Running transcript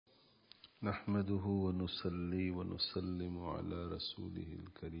نحمده ونصلي ونسلم على رسوله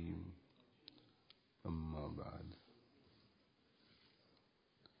الكريم اما بعد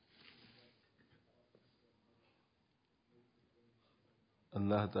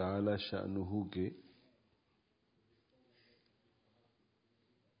اللہ تعالی شأنہ کے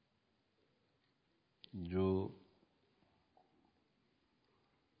جو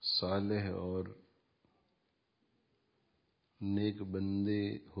صالح اور نیک بندے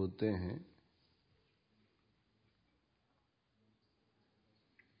ہوتے ہیں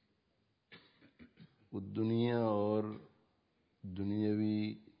وہ دنیا اور دنیاوی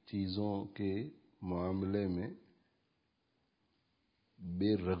چیزوں کے معاملے میں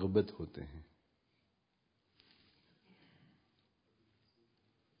بے رغبت ہوتے ہیں،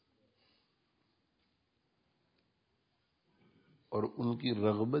 اور ان کی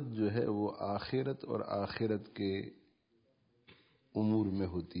رغبت جو ہے وہ آخرت اور آخرت کے امور میں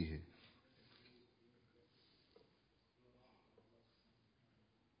ہوتی ہے۔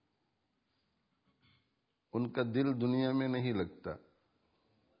 ان کا دل دنیا میں نہیں لگتا،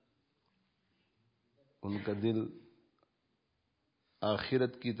 ان کا دل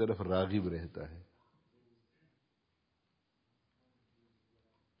آخرت کی طرف راغب رہتا ہے۔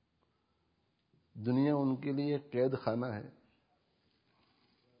 دنیا ان کے لیے قید خانہ ہے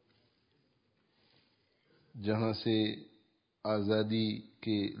جہاں سے آزادی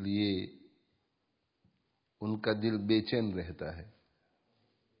کے لیے ان کا دل بے چین رہتا ہے،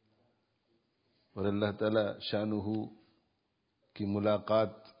 اور اللہ تعالی شانہ کی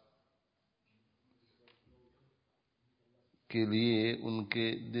ملاقات کے لیے ان کے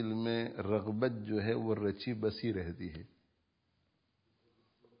دل میں رغبت جو ہے وہ رچی بسی رہتی ہے۔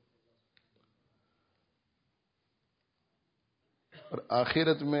 اور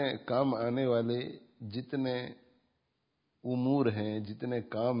آخرت میں کام آنے والے جتنے امور ہیں، جتنے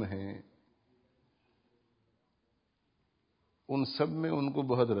کام ہیں، ان سب میں ان کو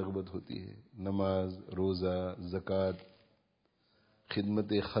بہت رغبت ہوتی ہے۔ نماز، روزہ، زکوٰۃ،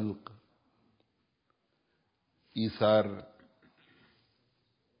 خدمت خلق، ایثار،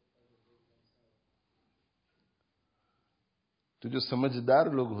 تو جو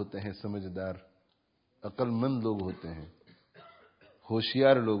سمجھدار لوگ ہوتے ہیں، سمجھدار عقل مند لوگ ہوتے ہیں،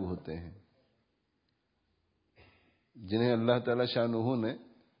 ہوشیار لوگ ہوتے ہیں، جنہیں اللہ تعالی شانہ نے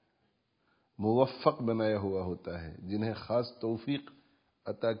موفق بنایا ہوا ہوتا ہے، جنہیں خاص توفیق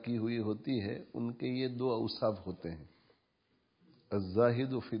عطا کی ہوئی ہوتی ہے، ان کے یہ دو اوصاف ہوتے ہیں: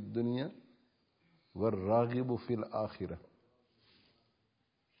 الزاہد فی الدنیا والراغب فی الآخرہ۔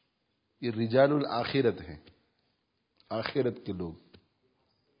 یہ رجال الآخرت ہیں، آخرت کے لوگ،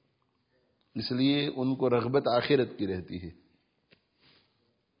 اس لیے ان کو رغبت آخرت کی رہتی ہے۔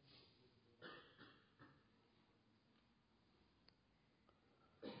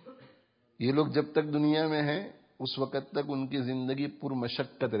 یہ لوگ جب تک دنیا میں ہیں اس وقت تک ان کی زندگی پر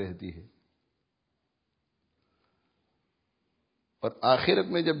مشقت رہتی ہے، اور آخرت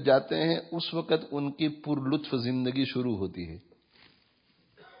میں جب جاتے ہیں اس وقت ان کی پر لطف زندگی شروع ہوتی ہے۔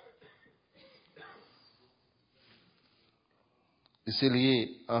 اسی لیے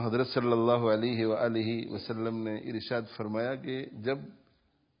حضرت صلی اللہ علیہ وآلہ وسلم نے ارشاد فرمایا کہ جب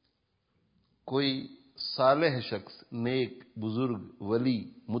کوئی صالح شخص، نیک، بزرگ، ولی،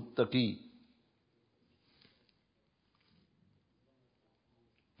 متقی،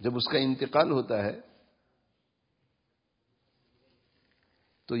 جب اس کا انتقال ہوتا ہے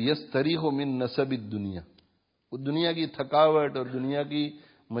تو یستریح من نصب الدنیا، وہ دنیا کی تھکاوٹ اور دنیا کی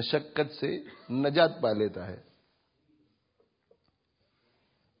مشقت سے نجات پا لیتا ہے۔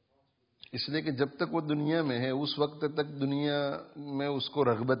 اس لیے کہ جب تک وہ دنیا میں ہے اس وقت تک دنیا میں اس کو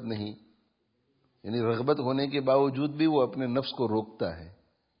رغبت نہیں، یعنی رغبت ہونے کے باوجود بھی وہ اپنے نفس کو روکتا ہے۔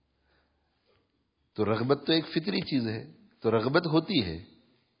 تو رغبت تو ایک فطری چیز ہے، تو رغبت ہوتی ہے،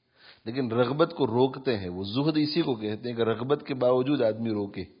 لیکن رغبت کو روکتے ہیں، وہ زہد اسی کو کہتے ہیں کہ رغبت کے باوجود آدمی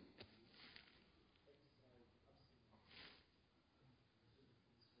روکے۔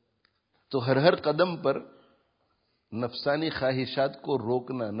 تو ہر قدم پر نفسانی خواہشات کو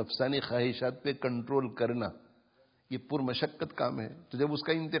روکنا، نفسانی خواہشات پہ کنٹرول کرنا، یہ پر مشقت کام ہے۔ تو جب اس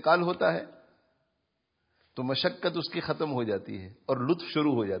کا انتقال ہوتا ہے تو مشقت اس کی ختم ہو جاتی ہے اور لطف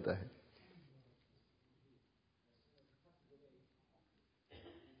شروع ہو جاتا ہے۔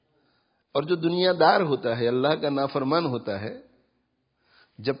 اور جو دنیا دار ہوتا ہے، اللہ کا نافرمان ہوتا ہے،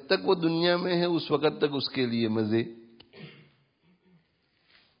 جب تک وہ دنیا میں ہے اس وقت تک اس کے لیے مزے،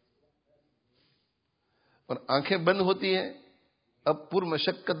 اور آنکھیں بند ہوتی ہیں، اب پر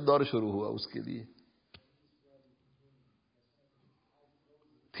مشقت دور شروع ہوا اس کے لیے۔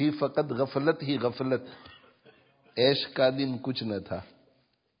 تھی فقط غفلت ہی غفلت، عیش کا دن کچھ نہ تھا۔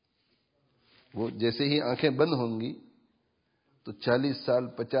 وہ جیسے ہی آنکھیں بند ہوں گی تو 40 سال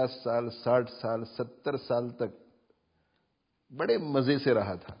 50 سال 60 سال 70 سال تک بڑے مزے سے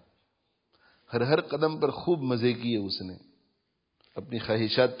رہا تھا. ہر قدم پر خوب مزے کیے اس نے، اپنی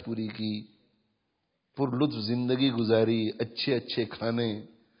خواہشات پوری کی، پر لطف زندگی گزاری، اچھے اچھے کھانے،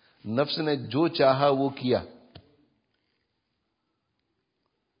 نفس نے جو چاہا وہ کیا.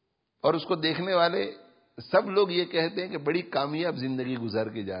 اور اس کو دیکھنے والے سب لوگ یہ کہتے ہیں کہ بڑی کامیاب زندگی گزار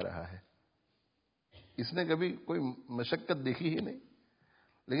کے جا رہا ہے. اس نے کبھی کوئی مشقت دیکھی ہی نہیں.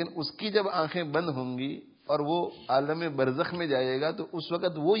 لیکن اس کی جب آنکھیں بند ہوں گی اور وہ عالم برزخ میں جائے گا تو اس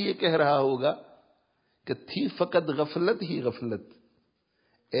وقت وہ یہ کہہ رہا ہوگا کہ تھی فقط غفلت ہی غفلت،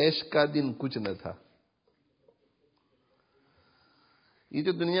 عیش کا دن کچھ نہ تھا. یہ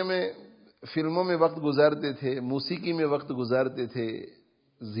جو دنیا میں فلموں میں وقت گزارتے تھے، موسیقی میں وقت گزارتے تھے،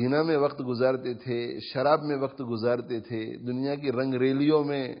 زنا میں وقت گزارتے تھے، شراب میں وقت گزارتے تھے، دنیا کی رنگ ریلیوں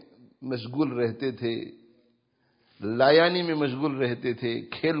میں مشغول رہتے تھے، لایانی میں مشغول رہتے تھے،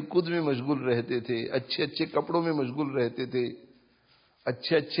 کھیل کود میں مشغول رہتے تھے، اچھے اچھے کپڑوں میں مشغول رہتے تھے،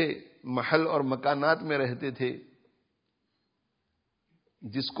 اچھے اچھے محل اور مکانات میں رہتے تھے،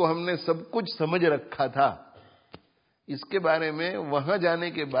 جس کو ہم نے سب کچھ سمجھ رکھا تھا. اس کے بارے میں وہاں جانے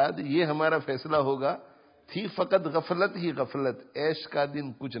کے بعد یہ ہمارا فیصلہ ہوگا، تھی فقط غفلت ہی غفلت، عیش کا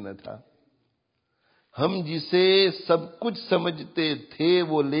دن کچھ نہ تھا. ہم جسے سب کچھ سمجھتے تھے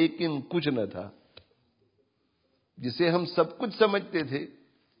وہ لیکن کچھ نہ تھا. جسے ہم سب کچھ سمجھتے تھے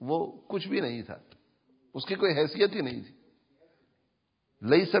وہ کچھ بھی نہیں تھا، اس کی کوئی حیثیت ہی نہیں تھی.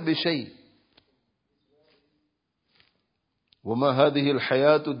 لیس بشیء وما هذه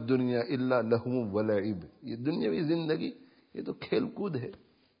الحیات الدنیا الا لہو ولعب. یہ دنیاوی زندگی یہ تو کھیل کود ہے.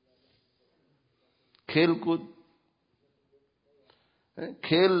 کھیل کود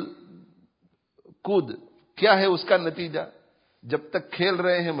کھیل کود کیا ہے اس کا نتیجہ؟ جب تک کھیل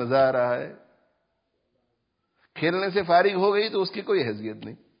رہے ہیں مزہ آ رہا ہے، کھیلنے سے فارغ ہو گئی تو اس کی کوئی حیثیت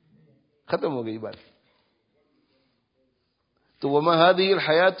نہیں، ختم ہو گئی بات. تو وما هذه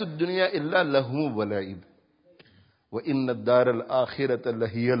الحیات الدنیا الا لہو ولعب وان الدار الآخرۃ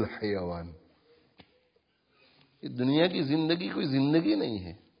لہی الحیوان. یہ دنیا کی زندگی کوئی زندگی نہیں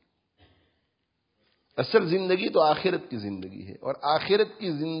ہے. اصل زندگی تو آخرت کی زندگی ہے، اور آخرت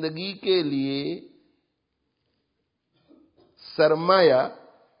کی زندگی کے لیے سرمایہ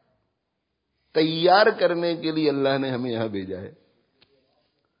تیار کرنے کے لیے اللہ نے ہمیں یہاں بھیجا ہے.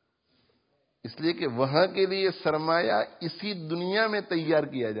 اس لیے کہ وہاں کے لیے سرمایہ اسی دنیا میں تیار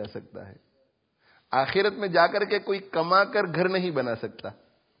کیا جا سکتا ہے. آخرت میں جا کر کے کوئی کما کر گھر نہیں بنا سکتا،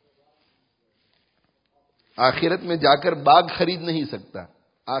 آخرت میں جا کر باغ خرید نہیں سکتا،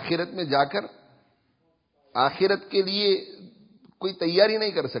 آخرت میں جا کر آخرت کے لیے کوئی تیاری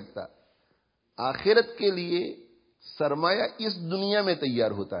نہیں کر سکتا. آخرت کے لیے سرمایہ اس دنیا میں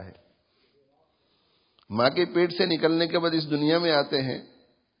تیار ہوتا ہے. ماں کے پیٹ سے نکلنے کے بعد اس دنیا میں آتے ہیں،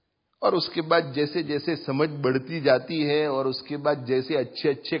 اور اس کے بعد جیسے جیسے سمجھ بڑھتی جاتی ہے اور اس کے بعد جیسے اچھے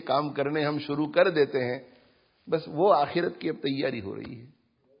اچھے کام کرنے ہم شروع کر دیتے ہیں، بس وہ آخرت کی اب تیاری ہو رہی ہے.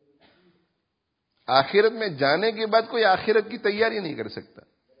 آخرت میں جانے کے بعد کوئی آخرت کی تیاری نہیں کر سکتا.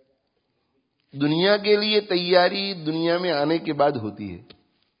 دنیا کے لیے تیاری دنیا میں آنے کے بعد ہوتی ہے.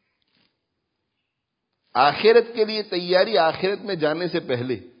 آخرت کے لیے تیاری آخرت میں جانے سے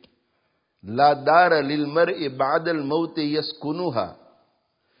پہلے. لا دار للمرء بعد الموت يسكنها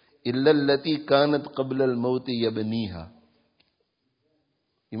الا التي كانت قبل الموت يبنيها.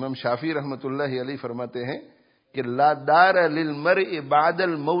 امام شافعی رحمۃ اللہ علیہ فرماتے ہیں کہ لا دار للمرء بعد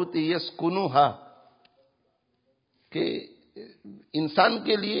الموت يسكنها، کہ انسان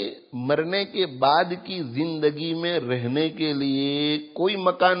کے لیے مرنے کے بعد کی زندگی میں رہنے کے لیے کوئی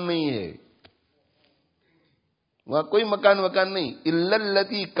مکان نہیں ہے، وہاں کوئی مکان نہیں. الا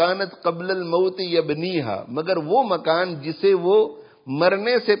التي كانت قبل الموت يبنيها، مگر وہ مکان جسے وہ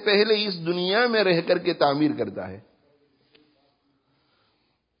مرنے سے پہلے اس دنیا میں رہ کر کے تعمیر کرتا ہے.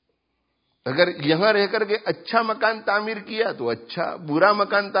 اگر یہاں رہ کر کے اچھا مکان تعمیر کیا تو اچھا، برا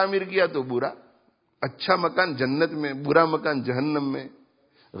مکان تعمیر کیا تو برا. اچھا مکان جنت میں، برا مکان جہنم میں.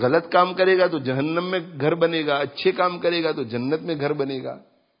 غلط کام کرے گا تو جہنم میں گھر بنے گا، اچھے کام کرے گا تو جنت میں گھر بنے گا.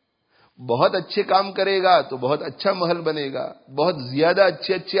 بہت اچھے کام کرے گا تو بہت اچھا محل بنے گا، بہت زیادہ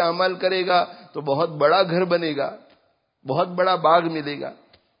اچھے اچھے اعمال کرے گا تو بہت بڑا گھر بنے گا، بہت بڑا باغ ملے گا.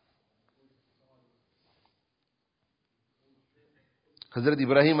 حضرت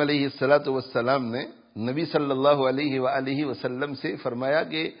ابراہیم علیہ السلام نے نبی صلی اللہ علیہ وآلہ وسلم سے فرمایا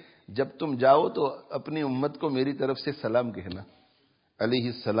کہ جب تم جاؤ تو اپنی امت کو میری طرف سے سلام کہنا. علیہ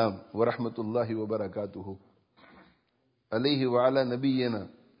السلام ورحمۃ اللہ وبرکاتہ. علیہ وعلی نبینا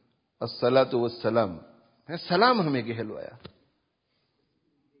الصلاۃ والسلام. سلام ہمیں کہلوایا.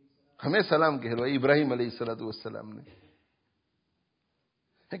 ہمیں سلام کہلوائی ابراہیم علیہ الصلوۃ والسلام نے.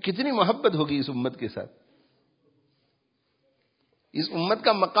 کتنی محبت ہوگی اس امت کے ساتھ, اس امت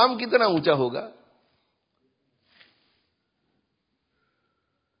کا مقام کتنا اونچا ہوگا.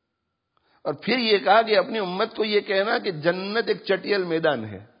 اور پھر یہ کہا کہ اپنی امت کو یہ کہنا کہ جنت ایک چٹیل میدان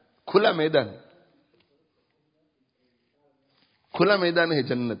ہے, کھلا میدان, کھلا میدان ہے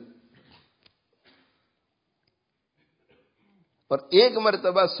جنت. اور ایک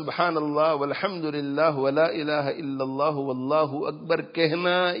مرتبہ سبحان اللہ والحمد للہ ولا الہ الا اللہ واللہ اکبر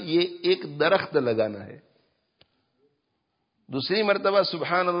کہنا یہ ایک درخت لگانا ہے. دوسری مرتبہ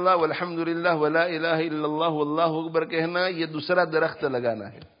سبحان اللہ والحمد للہ ولا الہ الا اللہ واللہ اکبر کہنا یہ دوسرا درخت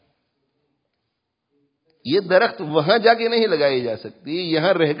لگانا ہے. یہ درخت وہاں جا کے نہیں لگائی جا سکتی,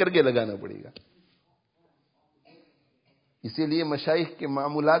 یہاں رہ کر کے لگانا پڑے گا. اسی لیے مشائخ کے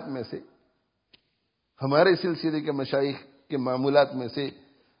معمولات میں سے, ہمارے سلسلے کے مشائخ کے معمولات میں سے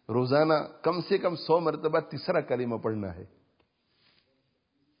روزانہ کم سے کم 100 مرتبہ تیسرا کلمہ پڑھنا ہے,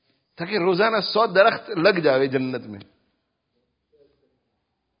 تاکہ روزانہ 100 درخت لگ جاوے جنت میں.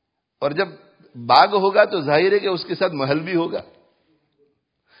 اور جب باغ ہوگا تو ظاہر ہے کہ اس کے ساتھ محل بھی ہوگا.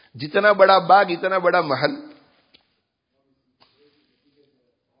 جتنا بڑا باغ اتنا بڑا محل.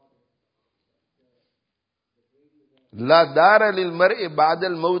 لا دار للمرء بعد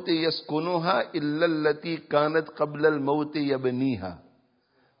الموت يسكنها الا التي كانت قبل الموت يبنيها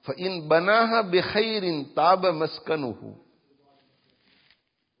فان بناها بخير طاب مسكنه.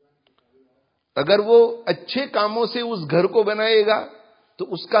 اگر وہ اچھے کاموں سے اس گھر کو بنائے گا تو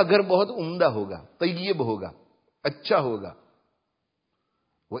اس کا گھر بہت عمدہ ہوگا, طیب ہوگا, اچھا ہوگا.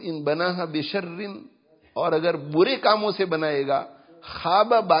 وَإِن بَنَاهَا بِشَرٍ, اور اگر برے کاموں سے بنائے گا, خَابَ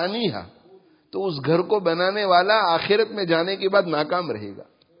بَانِيهَا, تو اس گھر کو بنانے والا آخرت میں جانے کے بعد ناکام رہے گا.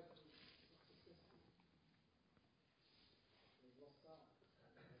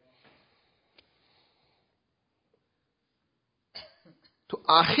 تو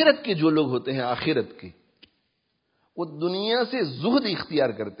آخرت کے جو لوگ ہوتے ہیں, آخرت کے, وہ دنیا سے زہد اختیار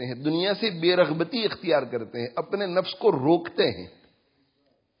کرتے ہیں, دنیا سے بے رغبتی اختیار کرتے ہیں, اپنے نفس کو روکتے ہیں,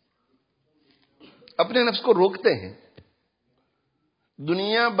 اپنے نفس کو روکتے ہیں.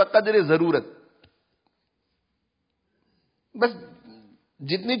 دنیا بقدر ضرورت, بس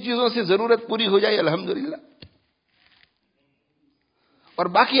جتنی چیزوں سے ضرورت پوری ہو جائے الحمدللہ, اور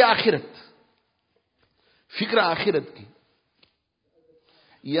باقی آخرت, فکر آخرت کی.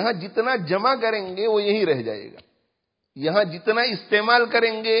 یہاں جتنا جمع کریں گے وہ یہیں رہ جائے گا, یہاں جتنا استعمال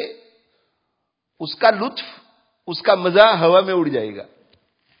کریں گے اس کا لطف, اس کا مزہ ہوا میں اڑ جائے گا.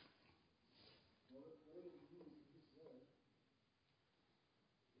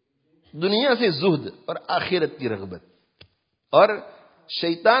 دنیا سے زہد اور آخرت کی رغبت. اور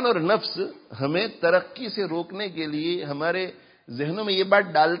شیطان اور نفس ہمیں ترقی سے روکنے کے لیے ہمارے ذہنوں میں یہ بات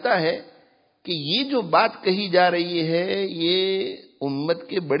ڈالتا ہے کہ یہ جو بات کہی جا رہی ہے یہ امت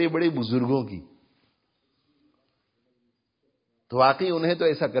کے بڑے بڑے بزرگوں کی, تو واقعی انہیں تو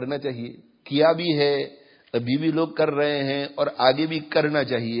ایسا کرنا چاہیے, کیا بھی ہے, ابھی بھی لوگ کر رہے ہیں اور آگے بھی کرنا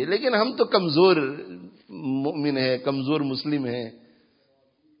چاہیے. لیکن ہم تو کمزور مومن ہیں, کمزور مسلم ہیں,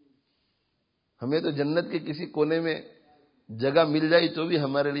 ہمیں تو جنت کے کسی کونے میں جگہ مل جائے تو بھی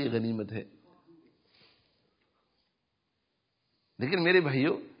ہمارے لیے غنیمت ہے. لیکن میرے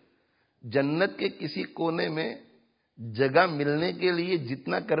بھائیوں, جنت کے کسی کونے میں جگہ ملنے کے لیے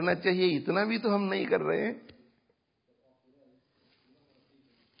جتنا کرنا چاہیے اتنا بھی تو ہم نہیں کر رہے ہیں.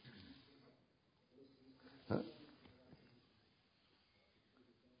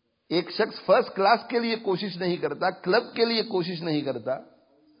 ایک شخص فرسٹ کلاس کے لیے کوشش نہیں کرتا, کلب کے لیے کوشش نہیں کرتا,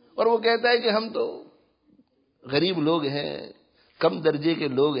 اور وہ کہتا ہے کہ ہم تو غریب لوگ ہیں, کم درجے کے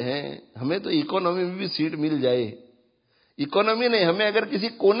لوگ ہیں, ہمیں تو اکانومی میں بھی سیٹ مل جائے. اکانومی نہیں, ہمیں اگر کسی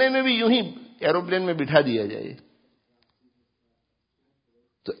کونے میں بھی یوں ہی ایروپلین میں بٹھا دیا جائے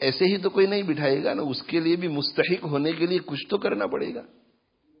تو ایسے ہی تو کوئی نہیں بٹھائے گا نا, اس کے لیے بھی مستحق ہونے کے لیے کچھ تو کرنا پڑے گا.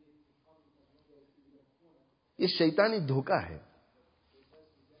 یہ شیطانی دھوکہ ہے,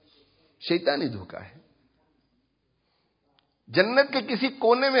 شیطانی دھوکہ ہے. جنت کے کسی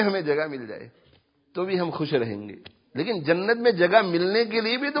کونے میں ہمیں جگہ مل جائے تو بھی ہم خوش رہیں گے, لیکن جنت میں جگہ ملنے کے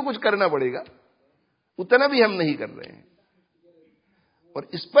لیے بھی تو کچھ کرنا پڑے گا, اتنا بھی ہم نہیں کر رہے ہیں. اور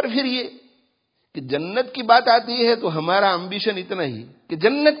اس پر پھر یہ کہ جنت کی بات آتی ہے تو ہمارا امبیشن اتنا ہی کہ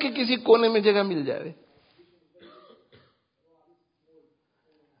جنت کے کسی کونے میں جگہ مل جائے.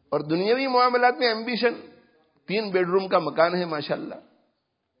 اور دنیاوی معاملات میں امبیشن, 3 بیڈ روم کا مکان ہے ماشاءاللہ,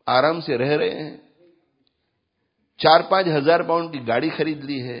 آرام سے رہ رہے ہیں, 4-5 ہزار پاؤنڈ کی گاڑی خرید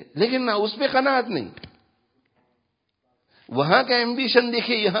لی ہے, لیکن نہ اس پہ قناعت نہیں. وہاں کا ایمبیشن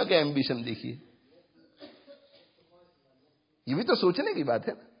دیکھیے, یہاں کا ایمبیشن دیکھیے, یہ بھی تو سوچنے کی بات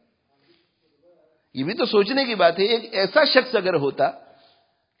ہے نا. یہ بھی تو سوچنے کی بات ہے. ایک ایسا شخص اگر ہوتا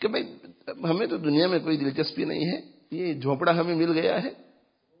کہ بھائی ہمیں تو دنیا میں کوئی دلچسپی نہیں ہے, یہ جھونپڑا ہمیں مل گیا ہے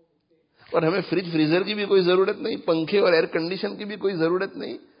اور ہمیں فریج فریزر کی بھی کوئی ضرورت نہیں, پنکھے اور ایئر کنڈیشن کی بھی کوئی ضرورت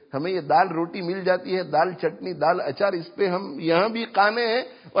نہیں, ہمیں یہ دال روٹی مل جاتی ہے, دال چٹنی دال اچار, اس پہ ہم یہاں بھی قانے ہیں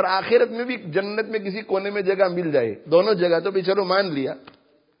اور آخرت میں بھی جنت میں کسی کونے میں جگہ مل جائے, دونوں جگہ تو بھی چلو مان لیا.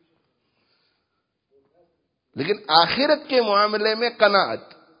 لیکن آخرت کے معاملے میں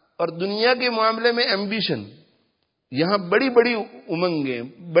قناعت اور دنیا کے معاملے میں ایمبیشن, یہاں بڑی بڑی امنگیں,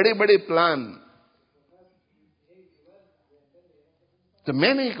 بڑے بڑے پلان. تو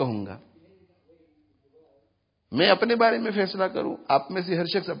میں نہیں کہوں گا, میں اپنے بارے میں فیصلہ کروں, آپ میں سے ہر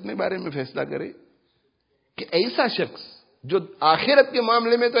شخص اپنے بارے میں فیصلہ کرے کہ ایسا شخص جو آخرت کے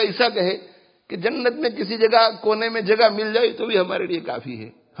معاملے میں تو ایسا کہے کہ جنت میں کسی جگہ کونے میں جگہ مل جائے تو بھی ہمارے لیے کافی ہے,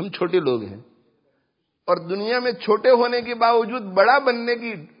 ہم چھوٹے لوگ ہیں, اور دنیا میں چھوٹے ہونے کے باوجود بڑا بننے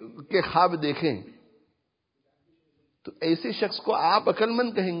کے خواب دیکھیں, تو ایسے شخص کو آپ عقل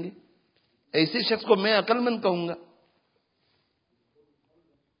مند کہیں گے, ایسے شخص کو میں عقل مند کہوں گا.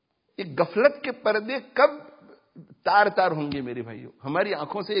 یہ غفلت کے پردے کب تار تار ہوں گے میرے بھائیوں؟ ہماری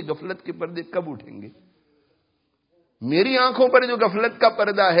آنکھوں سے یہ غفلت کے پردے کب اٹھیں گے؟ میری آنکھوں پر جو غفلت کا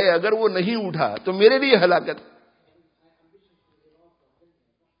پردہ ہے اگر وہ نہیں اٹھا تو میرے لیے ہلاکت.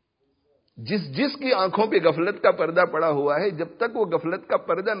 جس کی آنکھوں پہ غفلت کا پردہ پڑا ہوا ہے, جب تک وہ غفلت کا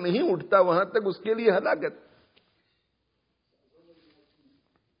پردہ نہیں اٹھتا وہاں تک اس کے لیے ہلاکت.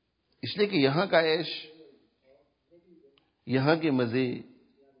 اس لیے کہ یہاں کا عیش, یہاں کے مزے,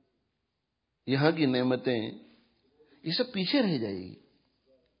 یہاں کی نعمتیں, یہ سب پیچھے رہ جائے گی,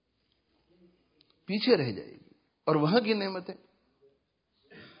 پیچھے رہ جائے گی. اور وہاں کی نعمتیں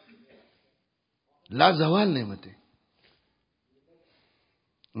لازوال نعمتیں.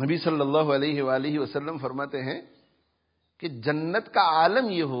 نبی صلی اللہ علیہ وآلہ وسلم فرماتے ہیں کہ جنت کا عالم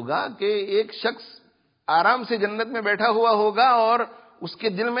یہ ہوگا کہ ایک شخص آرام سے جنت میں بیٹھا ہوا ہوگا اور اس کے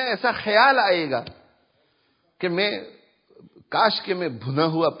دل میں ایسا خیال آئے گا کہ میں کاش کہ میں بھنا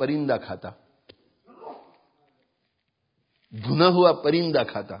ہوا پرندہ کھاتا, بھنا ہوا پرندہ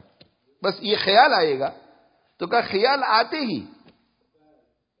کھاتا. بس یہ خیال آئے گا. تو کہا خیال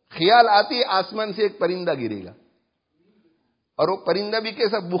آتے ہی آسمان سے ایک پرندہ گرے گا, اور وہ پرندہ بھی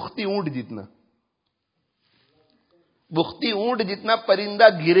کیسا؟ بختی اونٹ جتنا, بختی اونٹ جتنا پرندہ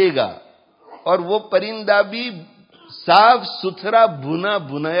گرے گا, اور وہ پرندہ بھی صاف ستھرا بھنا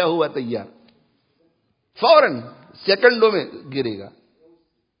بھنایا ہوا تیار, فوراً سیکنڈوں میں گرے گا,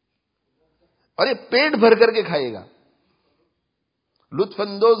 اور یہ پیٹ بھر کر کے کھائے گا, لطف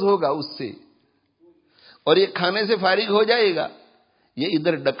اندوز ہوگا اس سے, اور یہ کھانے سے فارغ ہو جائے گا, یہ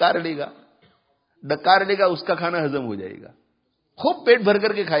ادھر ڈکار لے گا, اس کا کھانا ہضم ہو جائے گا. خوب پیٹ بھر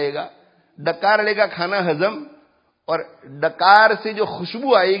کر کے کھائے گا, ڈکار لے گا, کھانا ہضم, اور ڈکار سے جو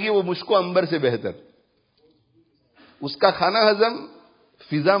خوشبو آئے گی وہ مشک و عنبر سے بہتر. اس کا کھانا ہضم,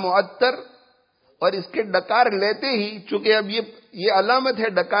 فضا معطر, اور اس کے ڈکار لیتے ہی, چونکہ اب یہ علامت ہے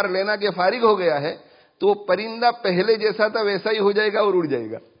ڈکار لینا کہ فارغ ہو گیا ہے, تو وہ پرندہ پہلے جیسا تھا ویسا ہی ہو جائے گا اور اڑ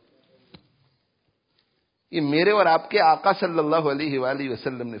جائے گا. یہ میرے اور آپ کے آقا صلی اللہ علیہ وآلہ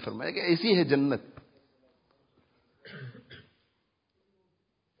وسلم نے فرمایا کہ ایسی ہے جنت.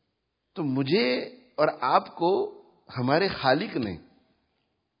 تو مجھے اور آپ کو ہمارے خالق نے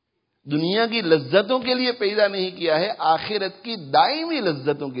دنیا کی لذتوں کے لیے پیدا نہیں کیا ہے, آخرت کی دائمی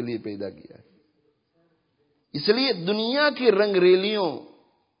لذتوں کے لیے پیدا کیا ہے. اس لیے دنیا کی رنگ ریلیوں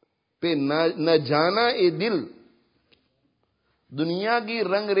پہ نہ جانا اے دل, دنیا کی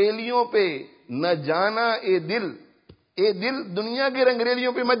رنگ ریلیوں پہ نہ جانا اے دل, اے دل دنیا کی رنگ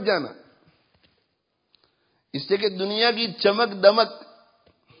ریلیوں پہ مت جانا, اس سے کہ دنیا کی چمک دمک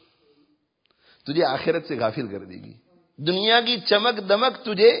تجھے آخرت سے غافل کر دے گی. دنیا کی چمک دمک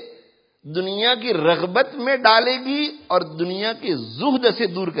تجھے دنیا کی رغبت میں ڈالے گی اور دنیا کے زہد سے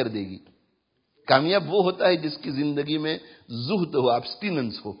دور کر دے گی. کامیاب وہ ہوتا ہے جس کی زندگی میں زہد ہو,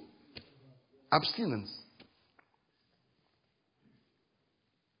 ایبسٹیننس ہو, ایبسٹیننس.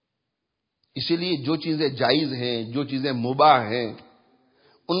 اسی لیے جو چیزیں جائز ہیں, جو چیزیں مباح ہیں,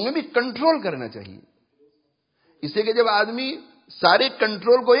 ان میں بھی کنٹرول کرنا چاہیے. اس سے کہ جب آدمی سارے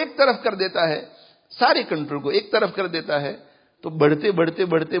کنٹرول کو ایک طرف کر دیتا ہے, سارے کنٹرول کو ایک طرف کر دیتا ہے, تو بڑھتے بڑھتے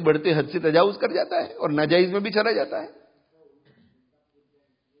بڑھتے بڑھتے حد سے تجاوز کر جاتا ہے اور ناجائز میں بھی چلا جاتا ہے.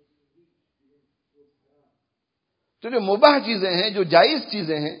 تو جو مباح چیزیں ہیں, جو جائز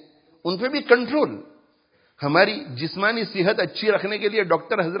چیزیں ہیں, ان پہ بھی کنٹرول. ہماری جسمانی صحت اچھی رکھنے کے لیے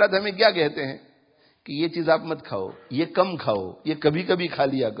ڈاکٹر حضرات ہمیں کیا کہتے ہیں کہ یہ چیز آپ مت کھاؤ, یہ کم کھاؤ, یہ کبھی کبھی کھا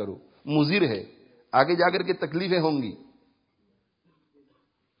لیا کرو, مضر ہے, آگے جا کر کے تکلیفیں ہوں گی.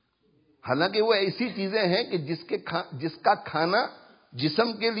 حالانکہ وہ ایسی چیزیں ہیں کہ جس کا کھانا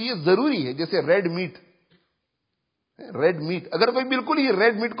جسم کے لیے ضروری ہے، جیسے ریڈ میٹ، اگر کوئی بالکل ہی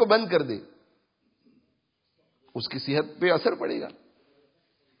ریڈ میٹ کو بند کر دے اس کی صحت پہ اثر پڑے گا.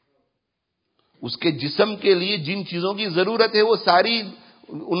 اس کے جسم کے لیے جن چیزوں کی ضرورت ہے وہ ساری،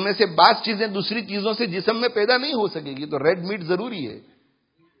 ان میں سے بعض چیزیں دوسری چیزوں سے جسم میں پیدا نہیں ہو سکے گی، تو ریڈ میٹ ضروری ہے.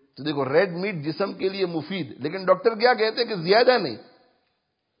 تو دیکھو ریڈ میٹ جسم کے لیے مفید، لیکن ڈاکٹر کیا کہتے ہیں کہ زیادہ نہیں،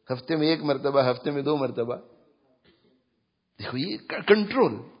 ہفتے میں 1 مرتبہ، ہفتے میں 2 مرتبہ. دیکھو یہ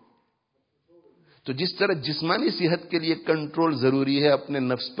کنٹرول. تو جس طرح جسمانی صحت کے لیے کنٹرول ضروری ہے اپنے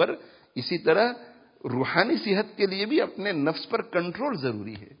نفس پر، اسی طرح روحانی صحت کے لیے بھی اپنے نفس پر کنٹرول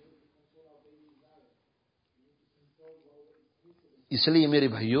ضروری ہے. اس لیے میرے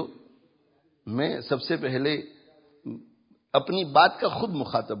بھائیوں، میں سب سے پہلے اپنی بات کا خود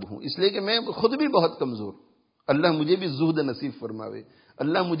مخاطب ہوں، اس لیے کہ میں خود بھی بہت کمزور. اللہ مجھے بھی زہد نصیب فرماوے،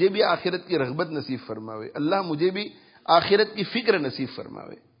 اللہ مجھے بھی آخرت کی رغبت نصیب فرماوے، اللہ مجھے بھی آخرت کی فکر نصیب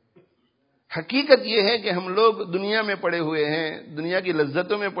فرماوے. حقیقت یہ ہے کہ ہم لوگ دنیا میں پڑے ہوئے ہیں، دنیا کی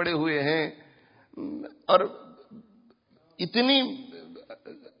لذتوں میں پڑے ہوئے ہیں، اور اتنی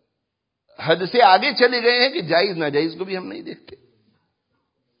حد سے آگے چلے گئے ہیں کہ جائز ناجائز کو بھی ہم نہیں دیکھتے،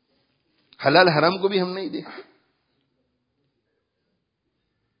 حلال حرام کو بھی ہم نہیں دیکھتے.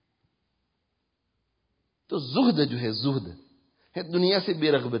 تو زہد جو ہے، زہد ہے دنیا سے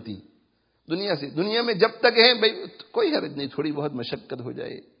بے رغبتی. دنیا میں جب تک ہے بھائی کوئی حرج نہیں، تھوڑی بہت مشقت ہو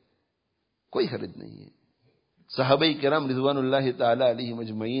جائے کوئی حرج نہیں ہے. صحابہ کرام رضوان اللہ تعالی علیہم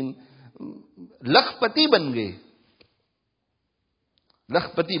اجمعین لکھپتی بن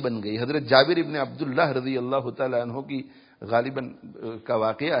گئے. حضرت جابر ابن عبداللہ رضی اللہ تعالی عنہ کی غالباً کا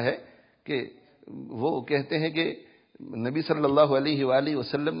واقعہ ہے کہ وہ کہتے ہیں کہ نبی صلی اللہ علیہ وآلہ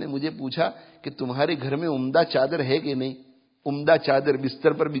وسلم نے مجھے پوچھا کہ تمہارے گھر میں عمدہ چادر ہے کہ نہیں، عمدہ چادر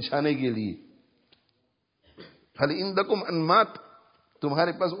بستر پر بچھانے کے لیے. هل عندکم انمات،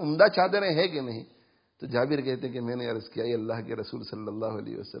 تمہارے پاس عمدہ چادریں ہیں کہ نہیں؟ تو جابر کہتے ہیں کہ میں نے عرض کیا اے اللہ کے رسول صلی اللہ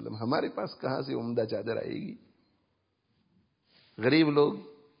علیہ وسلم، ہمارے پاس کہاں سے عمدہ چادر آئے گی؟ غریب لوگ،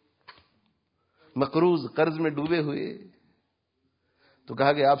 مقروض، قرض میں ڈوبے ہوئے. تو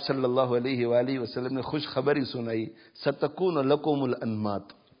کہا کہ آپ صلی اللہ علیہ وآلہ وسلم نے خوش خبری سنائی، ستکون لکم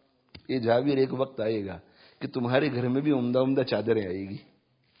الانمات، یہ جابر ایک وقت آئے گا کہ تمہارے گھر میں بھی عمدہ چادریں آئے گی.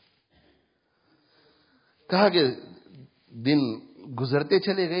 کہا کہ دن گزرتے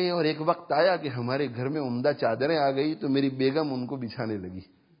چلے گئے اور ایک وقت آیا کہ ہمارے گھر میں عمدہ چادریں آ گئی تو میری بیگم ان کو بچھانے لگی.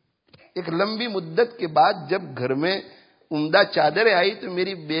 ایک لمبی مدت کے بعد جب گھر میں عمدہ چادریں آئی تو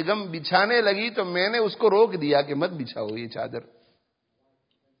میری بیگم بچھانے لگی، تو میں نے اس کو روک دیا کہ مت بچھاؤ یہ چادر.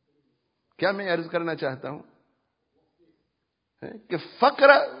 کیا میں عرض کرنا چاہتا ہوں کہ فقر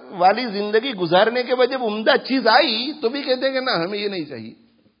والی زندگی گزارنے کے بعد جب عمدہ چیز آئی تو بھی کہتے ہیں کہ نہ ہمیں یہ نہیں چاہیے،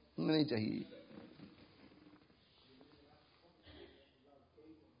 ہمیں نہیں چاہیے.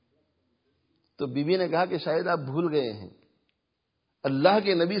 تو بی بی نے کہا کہ شاید آپ بھول گئے ہیں، اللہ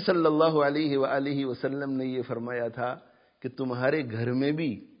کے نبی صلی اللہ علیہ وآلہ وسلم نے یہ فرمایا تھا کہ تمہارے گھر میں بھی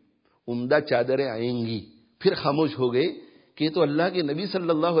عمدہ چادریں آئیں گی. پھر خاموش ہو گئے کہ تو اللہ کے نبی صلی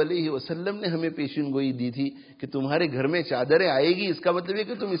اللہ علیہ وسلم نے ہمیں پیشن گوئی دی تھی کہ تمہارے گھر میں چادریں آئے گی، اس کا مطلب ہے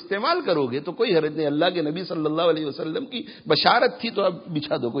کہ تم استعمال کرو گے تو کوئی حرج نہیں. اللہ کے نبی صلی اللہ علیہ وسلم کی بشارت تھی تو اب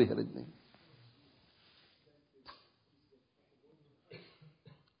بچھا دو، کوئی حرج نہیں.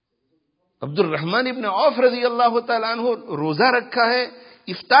 عبد الرحمن ابن عوف رضی اللہ تعالیٰ عنہ روزہ رکھا ہے،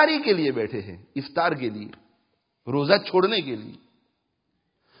 افطاری کے لیے بیٹھے ہیں، افطار کے لیے، روزہ چھوڑنے کے لیے،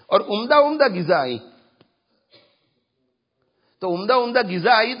 اور عمدہ غذا آئی. تو عمدہ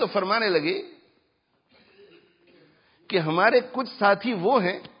غذا آئی تو فرمانے لگے کہ ہمارے کچھ ساتھی وہ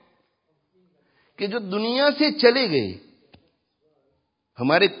ہیں کہ جو دنیا سے چلے گئے،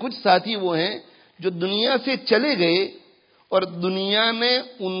 ہمارے کچھ ساتھی وہ ہیں جو دنیا سے چلے گئے اور دنیا نے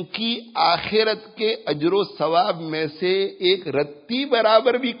ان کی آخرت کے اجر و ثواب میں سے ایک رتی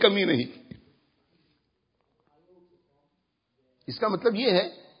برابر بھی کمی نہیں. اس کا مطلب یہ ہے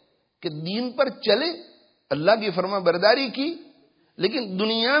کہ دین پر چلے، اللہ کی فرما برداری کی، لیکن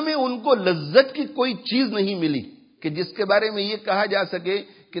دنیا میں ان کو لذت کی کوئی چیز نہیں ملی کہ جس کے بارے میں یہ کہا جا سکے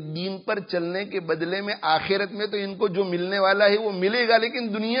کہ دین پر چلنے کے بدلے میں آخرت میں تو ان کو جو ملنے والا ہے وہ ملے گا،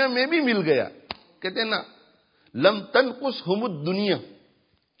 لیکن دنیا میں بھی مل گیا. کہتے ہیں نا، لم تنقصہم الدنیا،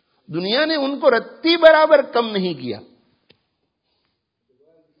 دنیا نے ان کو رتی برابر کم نہیں کیا،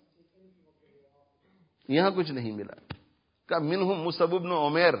 یہاں کچھ نہیں ملا. کہ منہم مصعب بن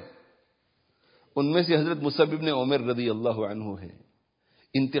عمیر، ان میں سے حضرت مصعب بن عمیر رضی اللہ عنہ ہے.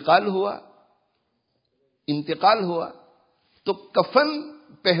 انتقال ہوا تو کفن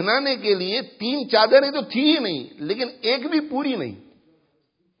پہنانے کے لیے 3 چادریں تو تھی ہی نہیں، لیکن ایک بھی پوری نہیں،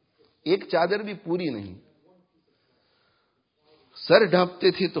 ایک چادر بھی پوری نہیں. سر ڈھانپتے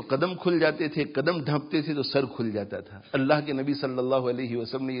تھے تو قدم کھل جاتے تھے، قدم ڈھانپتے تھے تو سر کھل جاتا تھا۔ اللہ کے نبی صلی اللہ علیہ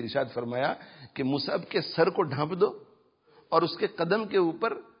وسلم نے یہ ارشاد فرمایا کہ مصعب کے سر کو ڈھانپ دو اور اس کے قدم کے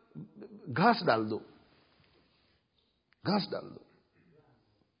اوپر گھاس ڈال دو، گھاس ڈال دو،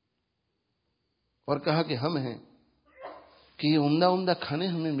 اور کہا کہ ہم ہیں کہ یہ عمدہ عمدہ کھانے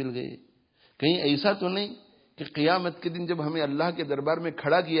ہمیں مل گئے، کہیں ایسا تو نہیں کہ قیامت کے دن جب ہمیں اللہ کے دربار میں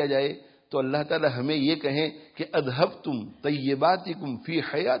کھڑا کیا جائے تو اللہ تعالی ہمیں یہ کہیں کہ اذھبتم طیباتکم فی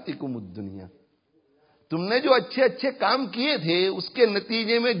حیاتکم الدنیا، تم نے جو اچھے اچھے کام کیے تھے اس کے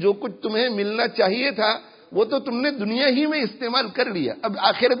نتیجے میں جو کچھ تمہیں ملنا چاہیے تھا وہ تو تم نے دنیا ہی میں استعمال کر لیا، اب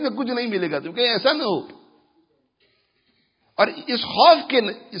آخرت میں کچھ نہیں ملے گا، تو کہیں ایسا نہ ہو۔ اور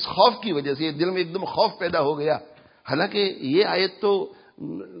اس خوف کی وجہ سے دل میں ایک دم خوف پیدا ہو گیا۔ حالانکہ یہ آیت تو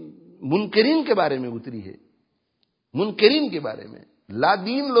منکرین کے بارے میں اتری ہے، منکرین کے بارے میں، لا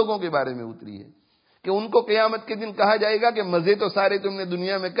دین لوگوں کے بارے میں اتری ہے کہ ان کو قیامت کے دن کہا جائے گا کہ مزے تو سارے تم نے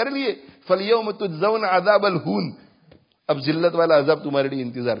دنیا میں کر لیے، فَالْيَوْمَ تُجْزَوْنَ عَذَابَ الْهُونِ، اب ذلت والا عذاب تمہارے لیے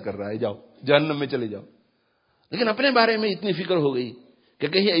انتظار کر رہا ہے، جاؤ جہنم میں چلے جاؤ۔ لیکن اپنے بارے میں اتنی فکر ہو گئی کہ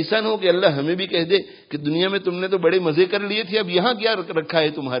کہیں ایسا نہ ہو کہ اللہ ہمیں بھی کہہ دے کہ دنیا میں تم نے تو بڑے مزے کر لیے تھے، اب یہاں کیا رکھا ہے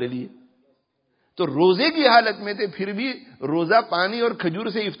تمہارے لیے۔ تو روزے کی حالت میں تھے پھر بھی روزہ پانی اور کھجور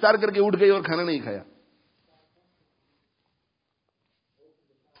سے افطار کر کے اٹھ گئے اور کھانا نہیں کھایا۔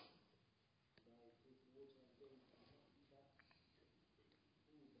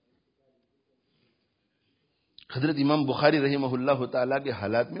 حضرت امام بخاری رحمہ اللہ تعالیٰ کے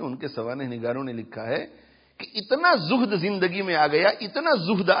حالات میں ان کے سوانح نگاروں نے لکھا ہے کہ اتنا زہد زندگی میں آ گیا، اتنا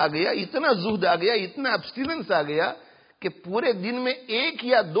زہد آ گیا، اتنا زہد آ گیا، اتنا ابسٹیننس آ گیا کہ پورے دن میں 1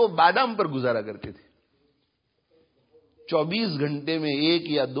 یا 2 بادام پر گزارا کرتے تھے، 24 گھنٹے میں 1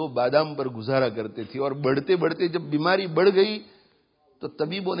 یا 2 بادام پر گزارا کرتے تھے۔ اور بڑھتے بڑھتے جب بیماری بڑھ گئی تو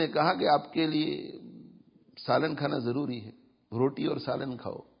طبیبوں نے کہا کہ آپ کے لیے سالن کھانا ضروری ہے، روٹی اور سالن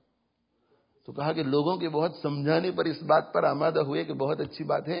کھاؤ۔ تو کہا کہ لوگوں کے بہت سمجھانے پر اس بات پر آمادہ ہوئے کہ بہت اچھی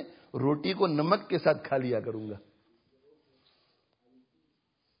بات ہے، روٹی کو نمک کے ساتھ کھا لیا کروں گا۔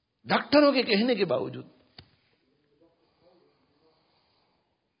 ڈاکٹروں کے کہنے کے باوجود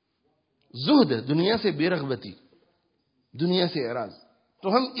زہد، دنیا سے بے رغبتی، دنیا سے اعراض۔ تو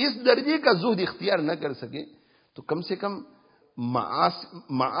ہم اس درجے کا زہد اختیار نہ کر سکے تو کم سے کم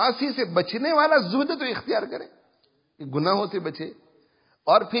معاصی سے بچنے والا زہد تو اختیار کرے، گناہوں سے بچے،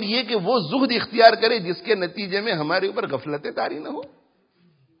 اور پھر یہ کہ وہ زہد اختیار کرے جس کے نتیجے میں ہمارے اوپر غفلت طاری نہ ہو۔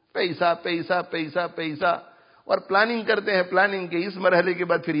 پیسہ پیسہ پیسہ پیسہ، اور پلاننگ کرتے ہیں، پلاننگ کے اس مرحلے کے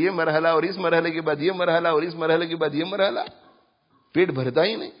بعد پھر یہ مرحلہ، اور اس مرحلے کے بعد یہ مرحلہ، اور اس مرحلے کے بعد یہ مرحلہ، پیٹ بھرتا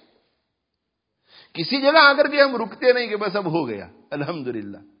ہی نہیں۔ کسی جگہ آ کر کے ہم رکتے نہیں کہ بس اب ہو گیا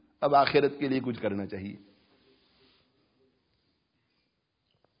الحمدللہ، اب آخرت کے لیے کچھ کرنا چاہیے۔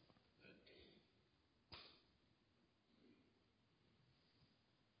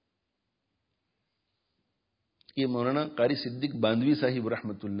 یہ مولانا قاری صدیق باندھوی صاحب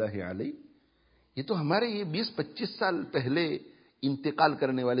رحمۃ اللہ علیہ، یہ تو ہمارے یہ 20-25 سال پہلے انتقال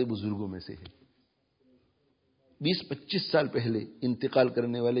کرنے والے بزرگوں میں سے ہے، 20-25 سال پہلے انتقال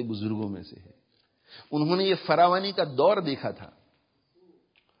کرنے والے بزرگوں میں سے ہے۔ انہوں نے یہ فراوانی کا دور دیکھا تھا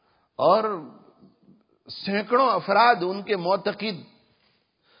اور سینکڑوں افراد ان کے معتقد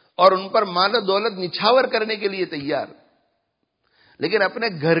اور ان پر مال و دولت نچھاور کرنے کے لیے تیار، لیکن اپنے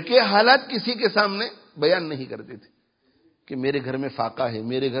گھر کے حالات کسی کے سامنے بیان نہیں کرتے تھے کہ میرے گھر میں فاقہ ہے،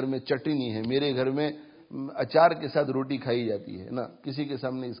 میرے گھر میں چٹنی ہے، میرے گھر میں اچار کے ساتھ روٹی کھائی جاتی ہے نا، کسی کے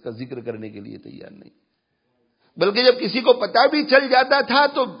سامنے اس کا ذکر کرنے کے لیے تیار نہیں۔ بلکہ جب کسی کو پتہ بھی چل جاتا تھا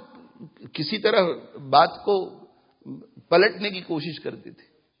تو کسی طرح بات کو پلٹنے کی کوشش کرتے تھے۔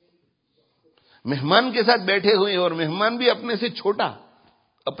 مہمان کے ساتھ بیٹھے ہوئے اور مہمان بھی اپنے سے چھوٹا،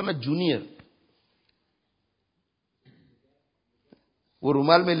 اپنا جونیئر، وہ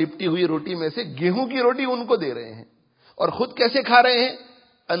رومال میں لپٹی ہوئی روٹی میں سے گیہوں کی روٹی ان کو دے رہے ہیں، اور خود کیسے کھا رہے ہیں؟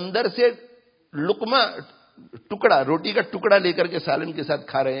 اندر سے لقمہ، ٹکڑا، روٹی کا ٹکڑا لے کر کے سالن کے ساتھ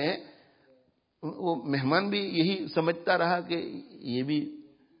کھا رہے ہیں۔ وہ مہمان بھی یہی سمجھتا رہا کہ یہ بھی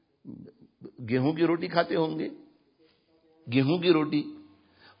گیہوں کی روٹی کھاتے ہوں گے، گیہوں کی روٹی،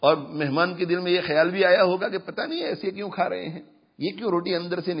 اور مہمان کے دل میں یہ خیال بھی آیا ہوگا کہ پتہ نہیں ایسے کیوں کھا رہے ہیں، یہ کیوں روٹی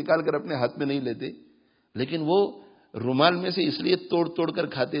اندر سے نکال کر اپنے ہاتھ میں نہیں لیتے۔ لیکن وہ رومال میں سے اس لیے توڑ توڑ کر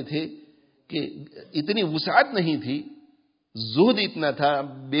کھاتے تھے کہ اتنی وسعت نہیں تھی، زہد اتنا تھا،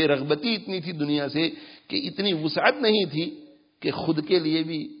 بے رغبتی اتنی تھی دنیا سے کہ اتنی وسعت نہیں تھی کہ خود کے لیے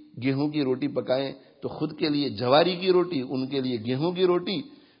بھی گیہوں کی روٹی پکائیں، تو خود کے لیے جواری کی روٹی، ان کے لیے گیہوں کی روٹی،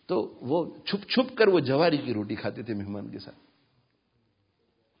 تو وہ چھپ چھپ کر وہ جواری کی روٹی کھاتے تھے مہمان کے ساتھ۔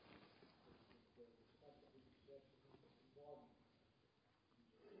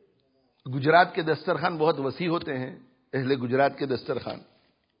 گجرات کے دسترخوان بہت وسیع ہوتے ہیں، اہل گجرات کے دسترخوان.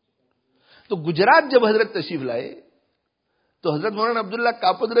 تو گجرات جب حضرت تشریف لائے تو حضرت مولانا عبداللہ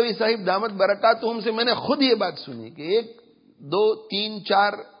کاپدروی صاحب دامت برکاتہم سے میں نے خود یہ بات سنی کہ 1 2 3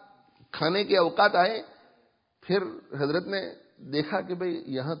 4 کھانے کے اوقات آئے. پھر حضرت نے دیکھا کہ بھئی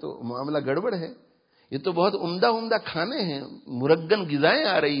یہاں تو معاملہ گڑبڑ ہے, یہ تو بہت عمدہ کھانے ہیں, مرگن غذائیں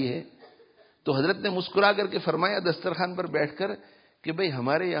آ رہی ہے. تو حضرت نے مسکرا کر کے فرمایا دسترخوان پر بیٹھ کر کہ بھئی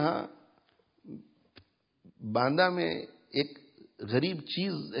ہمارے یہاں باندہ میں ایک غریب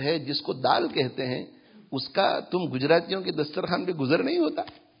چیز ہے جس کو دال کہتے ہیں, اس کا تم گجراتیوں کے دسترخوان پہ گزر نہیں ہوتا.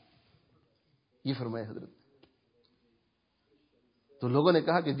 یہ فرمایا حضرت. تو لوگوں نے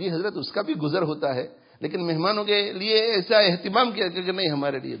کہا کہ جی حضرت اس کا بھی گزر ہوتا ہے, لیکن مہمانوں کے لیے ایسا اہتمام کیا کہ نہیں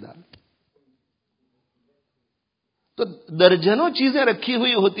ہمارے لیے دال. تو درجنوں چیزیں رکھی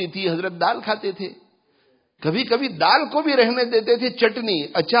ہوئی ہوتی تھی, حضرت دال کھاتے تھے. کبھی کبھی دال کو بھی رہنے دیتے تھے, چٹنی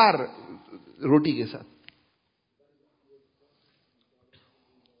اچار روٹی کے ساتھ.